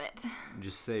self-conscious of it.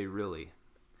 Just say really.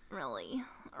 Really.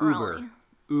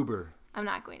 Uber. I'm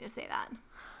not going to say that.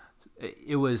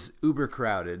 It was uber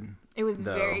crowded. It was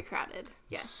very crowded,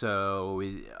 yes. So,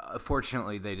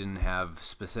 fortunately, they didn't have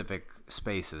specific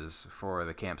spaces for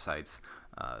the campsites.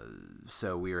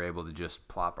 So we were able to just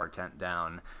plop our tent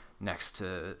down next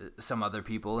to some other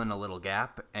people in a little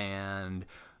gap, and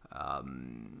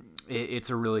it's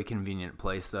a really convenient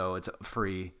place, though. It's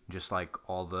free, just like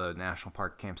all the national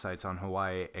park campsites on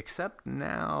Hawaii, except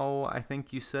now I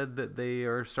think you said that they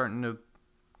are starting to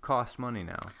cost money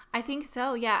now. I think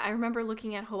so, yeah. I remember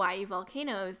looking at Hawaii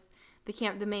volcanoes.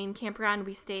 The main campground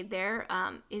we stayed there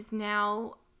is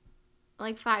now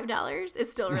like $5.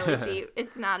 It's still really cheap.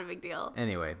 It's not a big deal.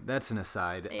 Anyway, that's an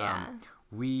aside. Yeah.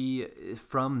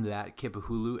 From that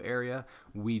Kipahulu area,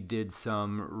 we did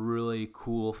some really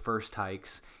cool first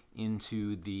hikes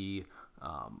into the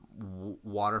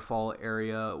waterfall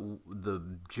area. The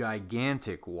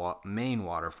gigantic main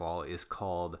waterfall is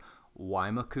called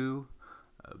Waimaku.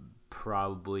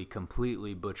 Probably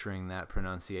completely butchering that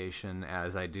pronunciation,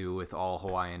 as I do with all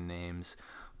Hawaiian names,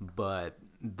 but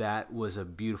that was a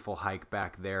beautiful hike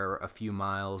back there, a few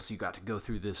miles. You got to go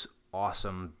through this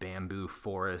awesome bamboo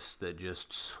forest that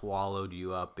just swallowed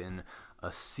you up in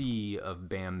a sea of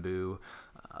bamboo,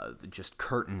 just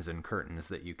curtains and curtains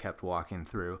that you kept walking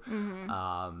through.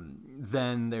 Mm-hmm.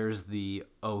 Then there's the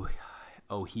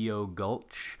Ohio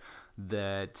Gulch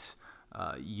that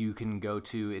you can go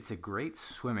to. It's a great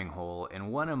swimming hole,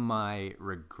 and one of my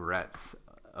regrets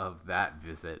of that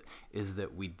visit is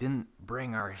that we didn't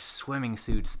bring our swimming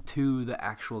suits to the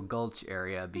actual gulch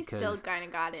area, because we still kind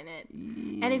of got in it.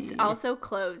 And it's also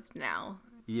closed now.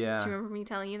 Yeah. Do you remember me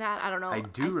telling you that? I don't know. I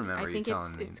do remember I think you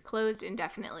telling me. It's closed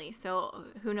indefinitely, so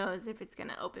who knows if it's going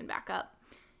to open back up,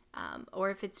 or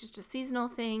if it's just a seasonal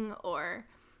thing, or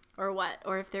what,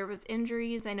 or if there was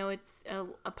injuries. I know it's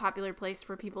a popular place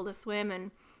for people to swim,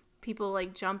 and people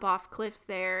like jump off cliffs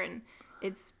there, and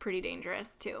it's pretty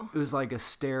dangerous too. It was like a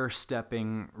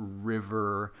stair-stepping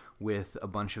river with a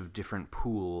bunch of different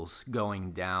pools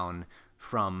going down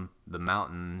from the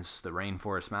mountains, the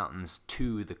rainforest mountains,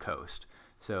 to the coast.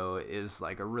 So it is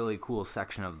like a really cool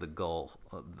section of the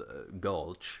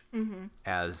gulch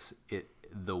as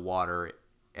the water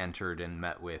entered and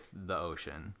met with the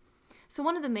ocean. So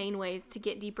one of the main ways to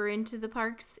get deeper into the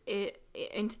parks,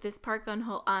 into this park on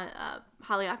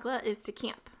Haleakala, is to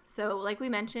camp. So like we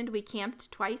mentioned, we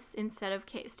camped twice instead of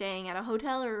staying at a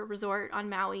hotel or a resort on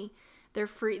Maui. They're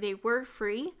free. They were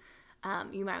free.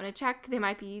 You might want to check. They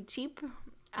might be cheap.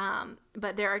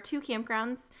 But there are 2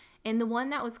 campgrounds, and the one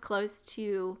that was close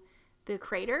to the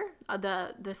crater,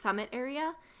 the summit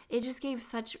area, it just gave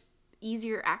such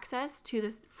easier access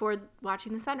for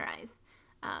watching the sunrise.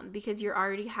 Because you're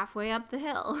already halfway up the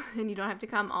hill and you don't have to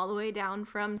come all the way down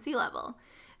from sea level.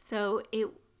 So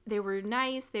they were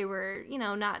nice. They were,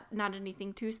 not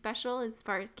anything too special as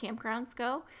far as campgrounds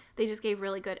go. They just gave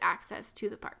really good access to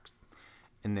the parks.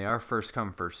 And they are first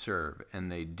come, first serve,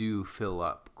 and they do fill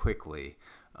up quickly.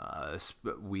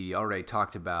 We already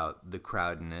talked about the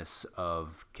crowdedness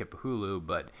of Kipahulu,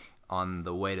 but on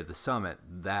the way to the summit,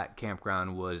 that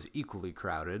campground was equally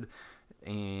crowded.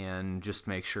 And just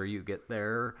make sure you get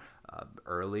there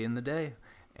early in the day.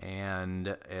 And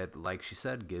it, like she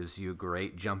said, gives you a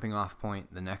great jumping off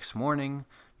point the next morning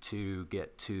to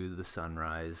get to the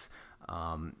sunrise.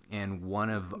 And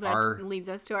one of that leads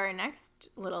us to our next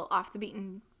little off the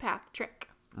beaten path trick.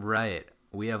 Right.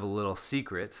 We have a little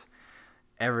secret.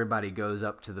 Everybody goes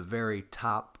up to the very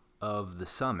top of the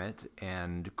summit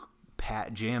and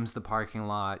jams the parking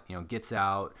lot, gets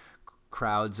out,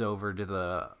 crowds over to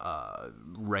the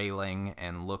railing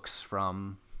and looks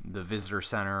from the visitor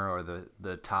center or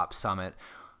the top summit.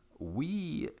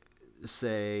 We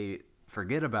say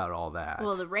forget about all that.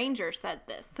 Well, the ranger said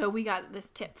this. So we got this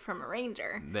tip from a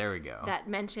ranger. There we go. That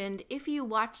mentioned if you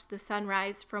watch the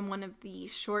sunrise from one of the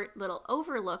short little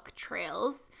overlook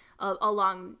trails up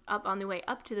on the way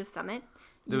up to the summit.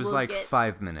 It was like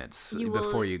 5 minutes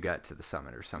before you got to the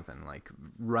summit or something, like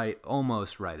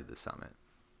almost right at the summit.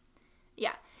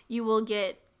 Yeah, you will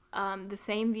get the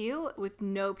same view with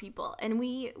no people. And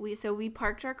we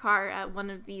parked our car at one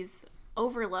of these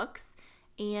overlooks,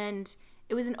 and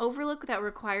it was an overlook that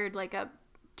required like a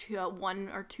 1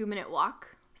 or 2 minute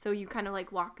walk. So you kind of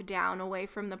like walk down away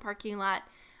from the parking lot.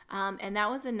 And that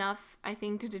was enough, I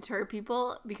think, to deter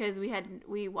people because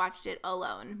we watched it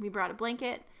alone. We brought a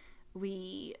blanket.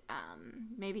 We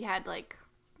maybe had like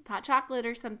hot chocolate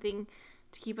or something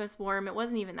to keep us warm. It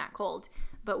wasn't even that cold,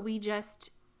 but we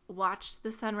just watched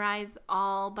the sunrise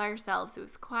all by ourselves. It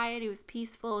was quiet. It was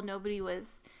peaceful. Nobody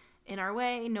was in our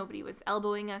way. Nobody was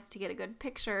elbowing us to get a good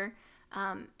picture.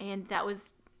 And that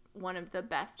was one of the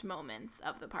best moments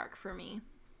of the park for me.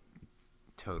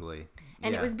 Totally.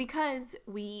 And it was because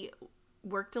we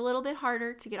worked a little bit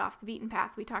harder to get off the beaten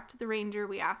path. We talked to the ranger.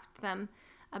 We asked them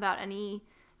about any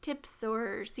tips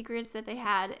or secrets that they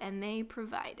had, and they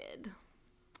provided.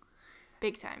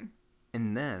 Big time.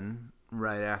 And then,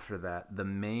 right after that, the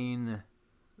main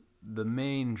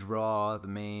draw, the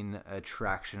main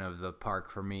attraction of the park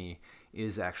for me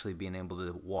is actually being able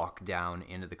to walk down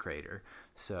into the crater.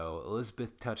 So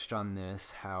Elizabeth touched on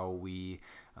this, how we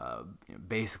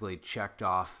basically checked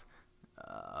off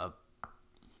a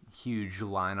huge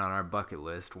line on our bucket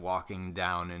list walking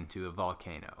down into a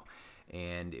volcano.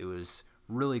 And it was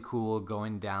really cool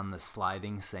going down the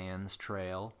sliding sands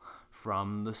trail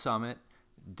from the summit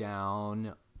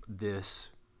down this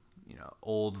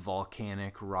old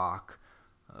volcanic rock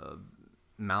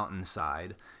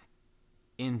mountainside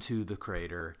into the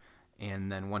crater.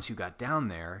 And then once you got down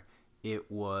there,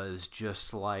 it was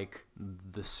just like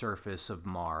the surface of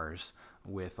Mars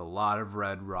with a lot of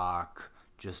red rock,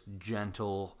 just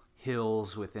gentle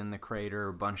hills within the crater,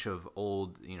 a bunch of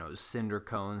old, cinder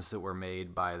cones that were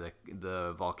made by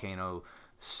the volcano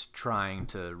trying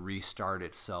to restart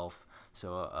itself.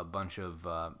 So a bunch of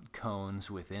cones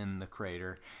within the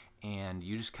crater, and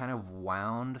you just kind of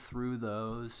wound through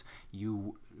those.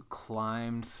 You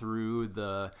climbed through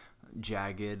the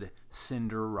jagged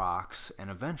cinder rocks, and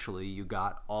eventually you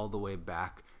got all the way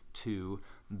back to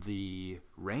the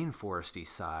rainforesty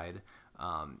side,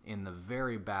 in the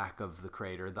very back of the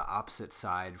crater, the opposite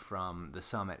side from the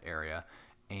summit area,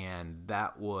 and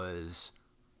that was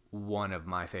one of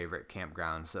my favorite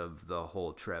campgrounds of the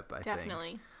whole trip, I think.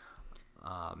 Definitely.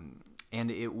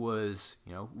 And it was,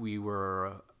 we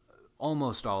were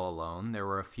almost all alone. There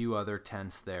were a few other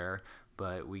tents there,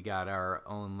 but we got our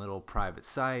own little private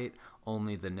site,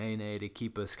 only the Nene to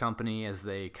keep us company as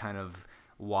they kind of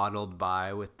waddled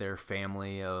by with their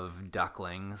family of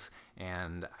ducklings,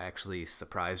 and I actually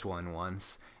surprised one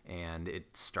once, and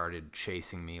it started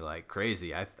chasing me like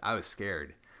crazy. I was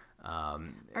scared.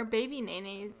 Our baby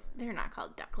nenes, they're not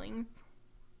called ducklings.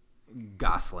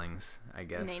 Goslings, I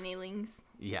guess. Nenelings.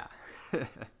 Yeah.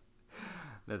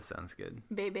 That sounds good.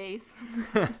 Babies.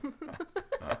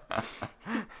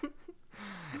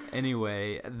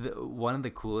 Anyway, one of the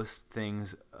coolest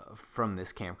things from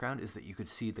this campground is that you could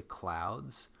see the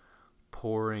clouds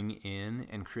pouring in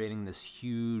and creating this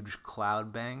huge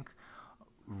cloud bank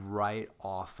right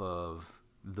off of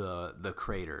the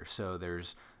crater. So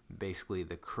there's basically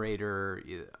the crater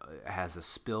has a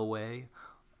spillway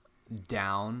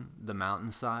down the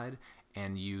mountainside,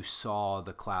 and you saw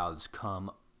the clouds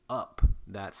come up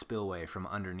that spillway from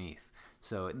underneath.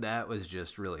 So that was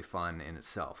just really fun in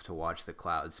itself to watch the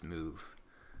clouds move.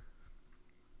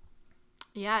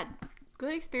 Yeah,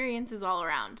 good experiences all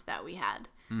around that we had.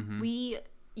 Mm-hmm. We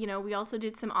also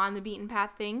did some on the beaten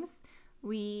path things.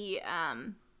 We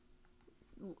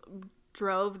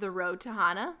drove the road to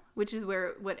Hana, which is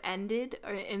where what ended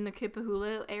in the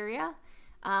Kipahulu area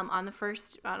on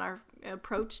our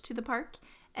approach to the park.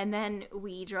 And then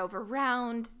we drove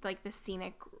around like the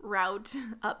scenic route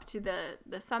up to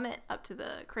the summit, up to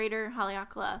the crater,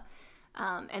 Haleakala.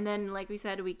 And then, like we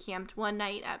said, we camped one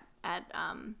night at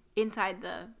inside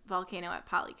the volcano at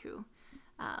Paliku.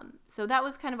 So that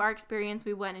was kind of our experience.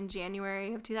 We went in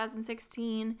January of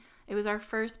 2016. It was our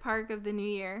first park of the new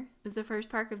year. It was the first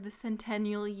park of the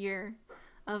centennial year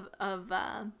of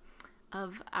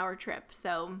our trip.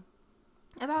 So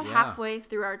about halfway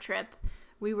through our trip,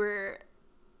 we were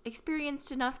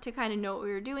experienced enough to kind of know what we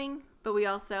were doing, but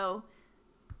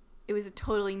it was a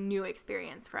totally new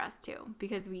experience for us too,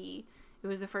 because it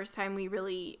was the first time we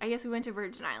went to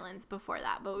Virgin Islands before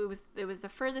that, but it was the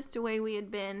furthest away we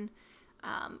had been.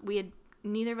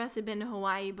 Neither of us had been to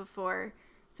Hawaii before,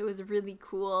 so it was really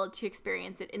cool to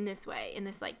experience it in this way, in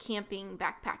this like camping,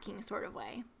 backpacking sort of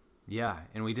way. Yeah,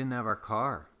 and we didn't have our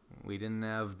car. We didn't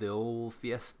have the old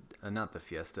Fiesta, not the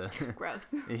Fiesta. Gross.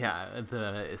 Yeah,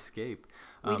 the Escape.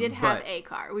 We did have a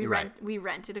car. We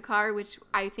rented a car, which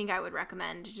I think I would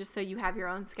recommend, just so you have your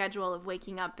own schedule of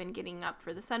waking up and getting up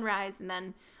for the sunrise. And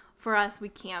then for us, we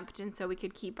camped, and so we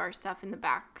could keep our stuff in the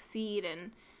back seat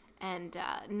and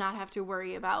not have to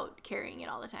worry about carrying it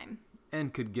all the time.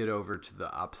 And could get over to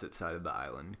the opposite side of the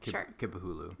island, Sure.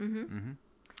 Kipahulu. Mm-hmm. Mm-hmm.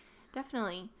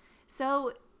 Definitely.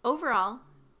 So overall,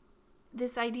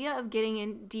 this idea of getting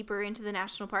in deeper into the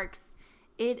national parks,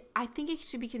 I think it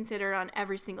should be considered on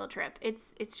every single trip.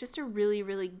 It's just a really,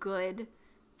 really good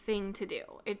thing to do.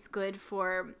 It's good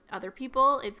for other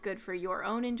people. It's good for your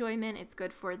own enjoyment. It's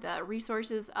good for the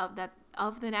resources of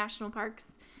the national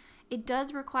parks. It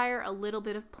does require a little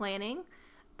bit of planning,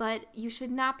 but you should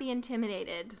not be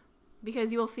intimidated,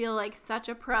 because you'll feel like such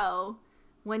a pro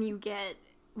when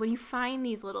you find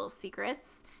these little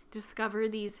secrets, discover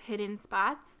these hidden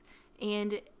spots,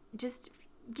 and just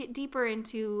get deeper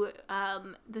into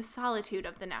the solitude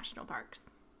of the national parks.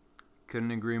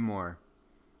 Couldn't agree more.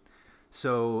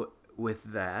 So with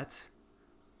that,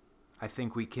 I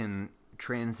think we can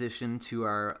transition to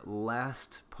our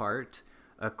last part,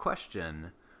 a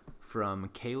question from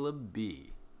Caleb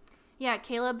B. Yeah,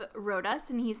 Caleb wrote us,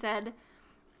 and he said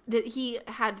that he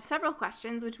had several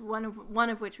questions, which one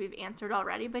of which we've answered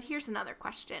already, but here's another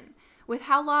question. With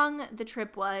how long the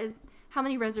trip was, how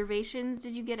many reservations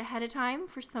did you get ahead of time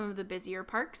for some of the busier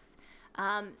parks?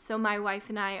 So my wife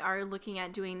and I are looking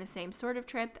at doing the same sort of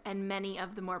trip, and many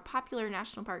of the more popular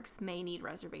national parks may need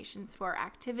reservations for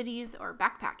activities or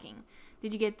backpacking.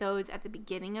 Did you get those at the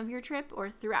beginning of your trip or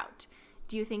throughout?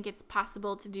 Do you think it's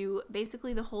possible to do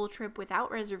basically the whole trip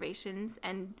without reservations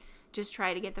and just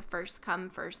try to get the first come,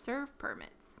 first serve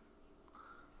permits?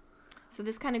 So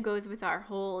this kind of goes with our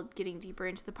whole getting deeper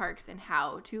into the parks and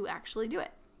how to actually do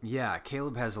it. Yeah,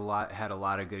 Caleb had a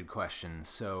lot of good questions,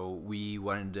 so we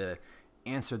wanted to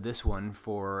answer this one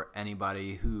for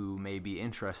anybody who may be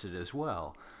interested as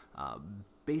well.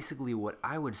 Basically, what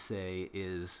I would say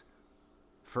is,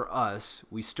 for us,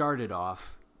 we started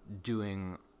off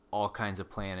doing all kinds of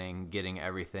planning, getting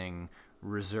everything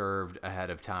reserved ahead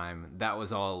of time. That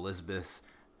was all Elizabeth's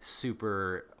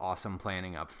super awesome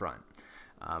planning up front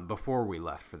before we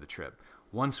left for the trip.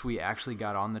 Once we actually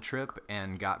got on the trip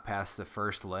and got past the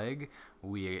first leg,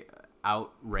 we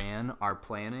outran our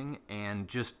planning and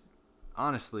just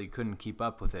honestly couldn't keep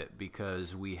up with it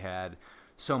because we had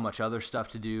so much other stuff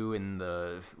to do in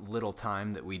the little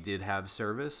time that we did have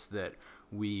service that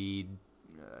we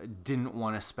didn't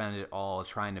want to spend it all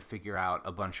trying to figure out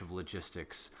a bunch of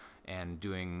logistics and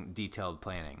doing detailed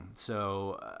planning.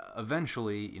 So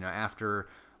eventually, after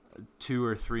 2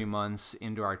 or 3 months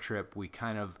into our trip, we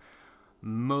kind of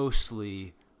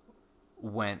mostly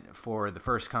went for the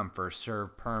first come first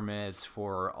serve permits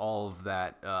for all of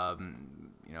that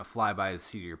fly by the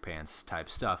seat of your pants type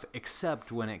stuff,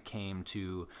 except when it came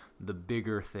to the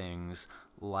bigger things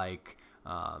like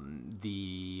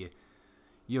the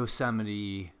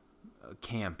Yosemite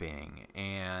camping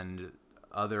and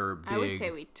other big... I would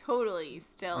say we totally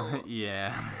still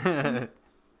yeah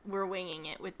we're winging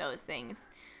it with those things.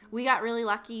 We got really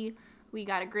lucky. We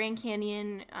got a Grand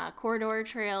Canyon corridor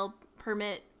trail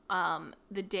permit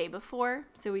the day before,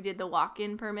 so we did the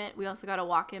walk-in permit. We also got a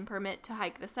walk-in permit to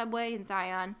hike the subway in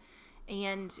Zion,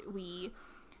 and we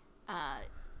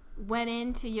went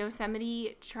into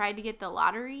Yosemite, tried to get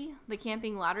the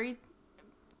camping lottery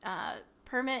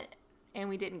permit, and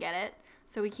we didn't get it.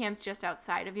 So we camped just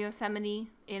outside of Yosemite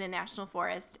in a national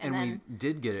forest, and then we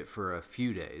did get it for a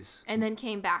few days, and then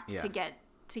came back to get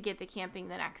the camping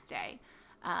the next day.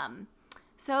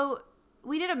 So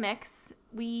we did a mix.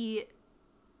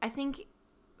 I think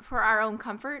for our own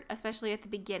comfort, especially at the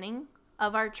beginning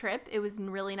of our trip, it was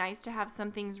really nice to have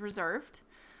some things reserved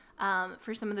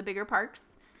for some of the bigger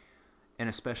parks. And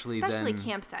especially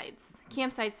campsites.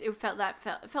 Campsites,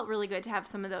 it felt really good to have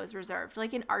some of those reserved.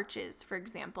 Like in Arches, for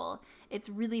example, it's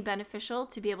really beneficial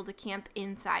to be able to camp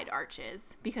inside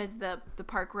Arches because the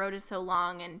park road is so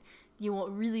long, and you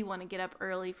won't really want to get up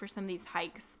early for some of these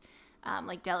hikes,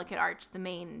 like Delicate Arch, the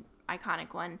main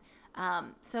iconic one.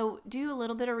 So do a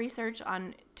little bit of research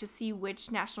to see which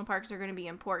national parks are going to be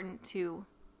important to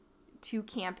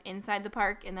camp inside the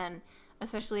park, and then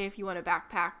especially if you want to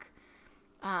backpack,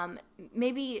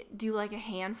 maybe do like a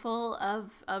handful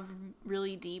of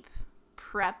really deep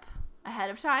prep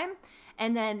ahead of time,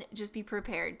 and then just be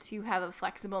prepared to have a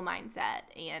flexible mindset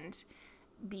and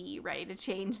be ready to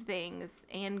change things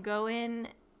and go in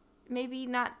maybe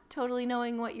not totally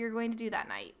knowing what you're going to do that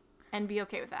night, and be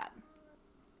okay with that.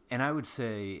 And I would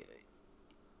say,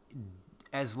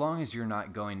 as long as you're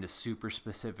not going to super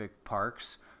specific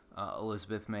parks,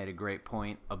 Elizabeth made a great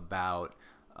point about,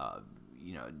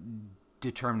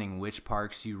 determining which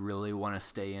parks you really want to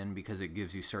stay in because it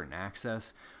gives you certain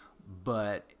access.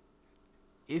 But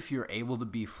if you're able to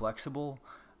be flexible,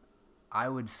 I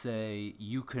would say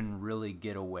you can really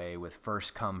get away with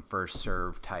first come, first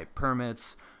serve type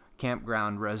permits,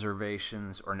 campground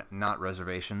reservations, or not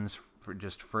reservations, for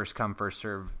just first come, first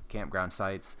serve campground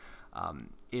sites.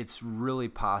 It's really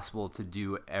possible to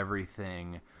do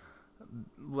everything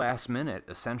last minute,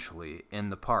 essentially,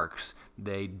 in the parks.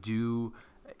 They do,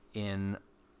 in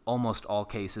almost all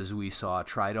cases we saw,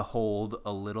 try to hold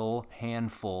a little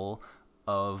handful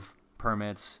of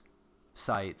permits,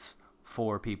 sites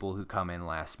for people who come in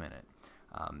last minute.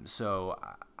 So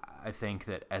I think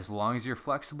that as long as you're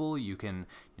flexible, you can,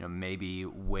 maybe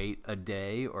wait a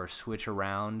day or switch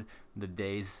around the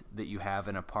days that you have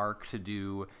in a park to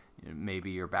do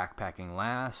maybe your backpacking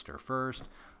last or first.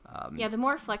 The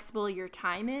more flexible your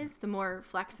time is, the more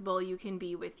flexible you can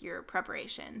be with your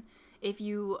preparation. If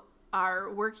you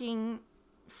are working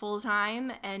full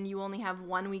time and you only have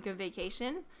 1 week of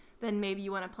vacation, then maybe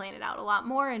you want to plan it out a lot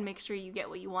more and make sure you get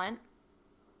what you want.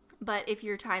 But if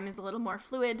your time is a little more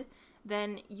fluid,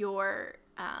 then your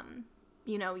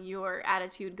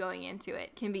attitude going into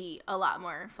it can be a lot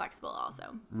more flexible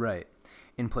also. Right.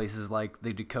 In places like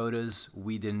the Dakotas,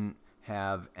 we didn't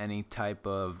have any type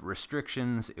of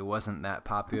restrictions. It wasn't that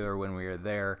popular when we were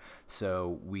there,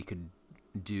 so we could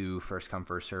do first come,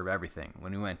 first serve everything.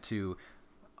 When we went to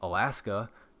Alaska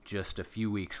just a few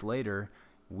weeks later,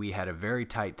 we had a very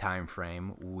tight time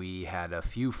frame. We had a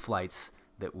few flights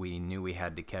that we knew we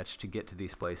had to catch to get to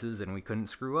these places, and we couldn't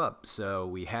screw up, so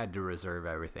we had to reserve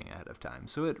everything ahead of time.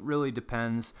 So it really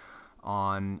depends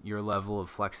on your level of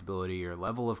flexibility, your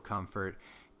level of comfort,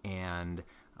 and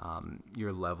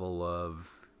your level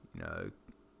of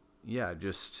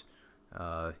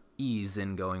ease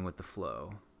in going with the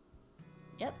flow.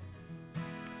 Yep.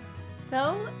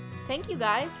 So thank you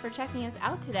guys for checking us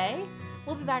out today.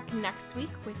 We'll be back next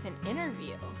week with an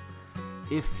interview.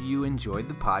 If you enjoyed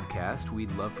the podcast,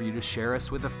 we'd love for you to share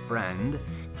us with a friend.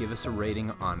 Give us a rating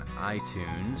on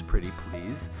iTunes, pretty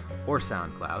please, or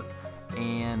SoundCloud.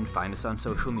 And find us on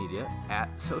social media at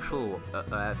Switchback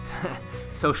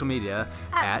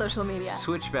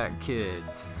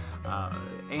Kids.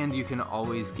 And you can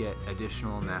always get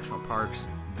additional national parks,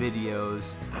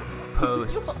 videos,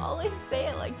 posts. You always say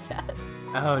it like that.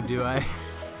 Oh, do I?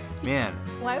 Man.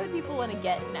 Why would people want to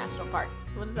get national parks?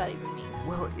 What does that even mean?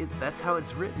 Well, that's how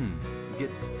it's written. Get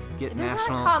there's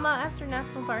national. Not a comma after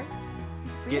national parks.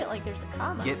 Read it like there's a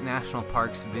comma. Get national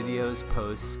parks videos,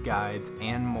 posts, guides,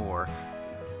 and more,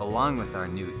 along with our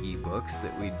new ebooks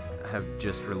that we have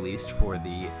just released for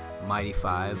the Mighty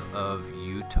Five of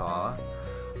Utah.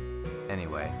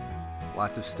 Anyway,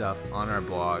 lots of stuff on our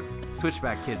blog,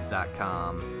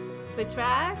 switchbackkids.com.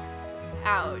 Switchbacks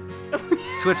out.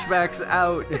 Switchbacks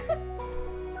out.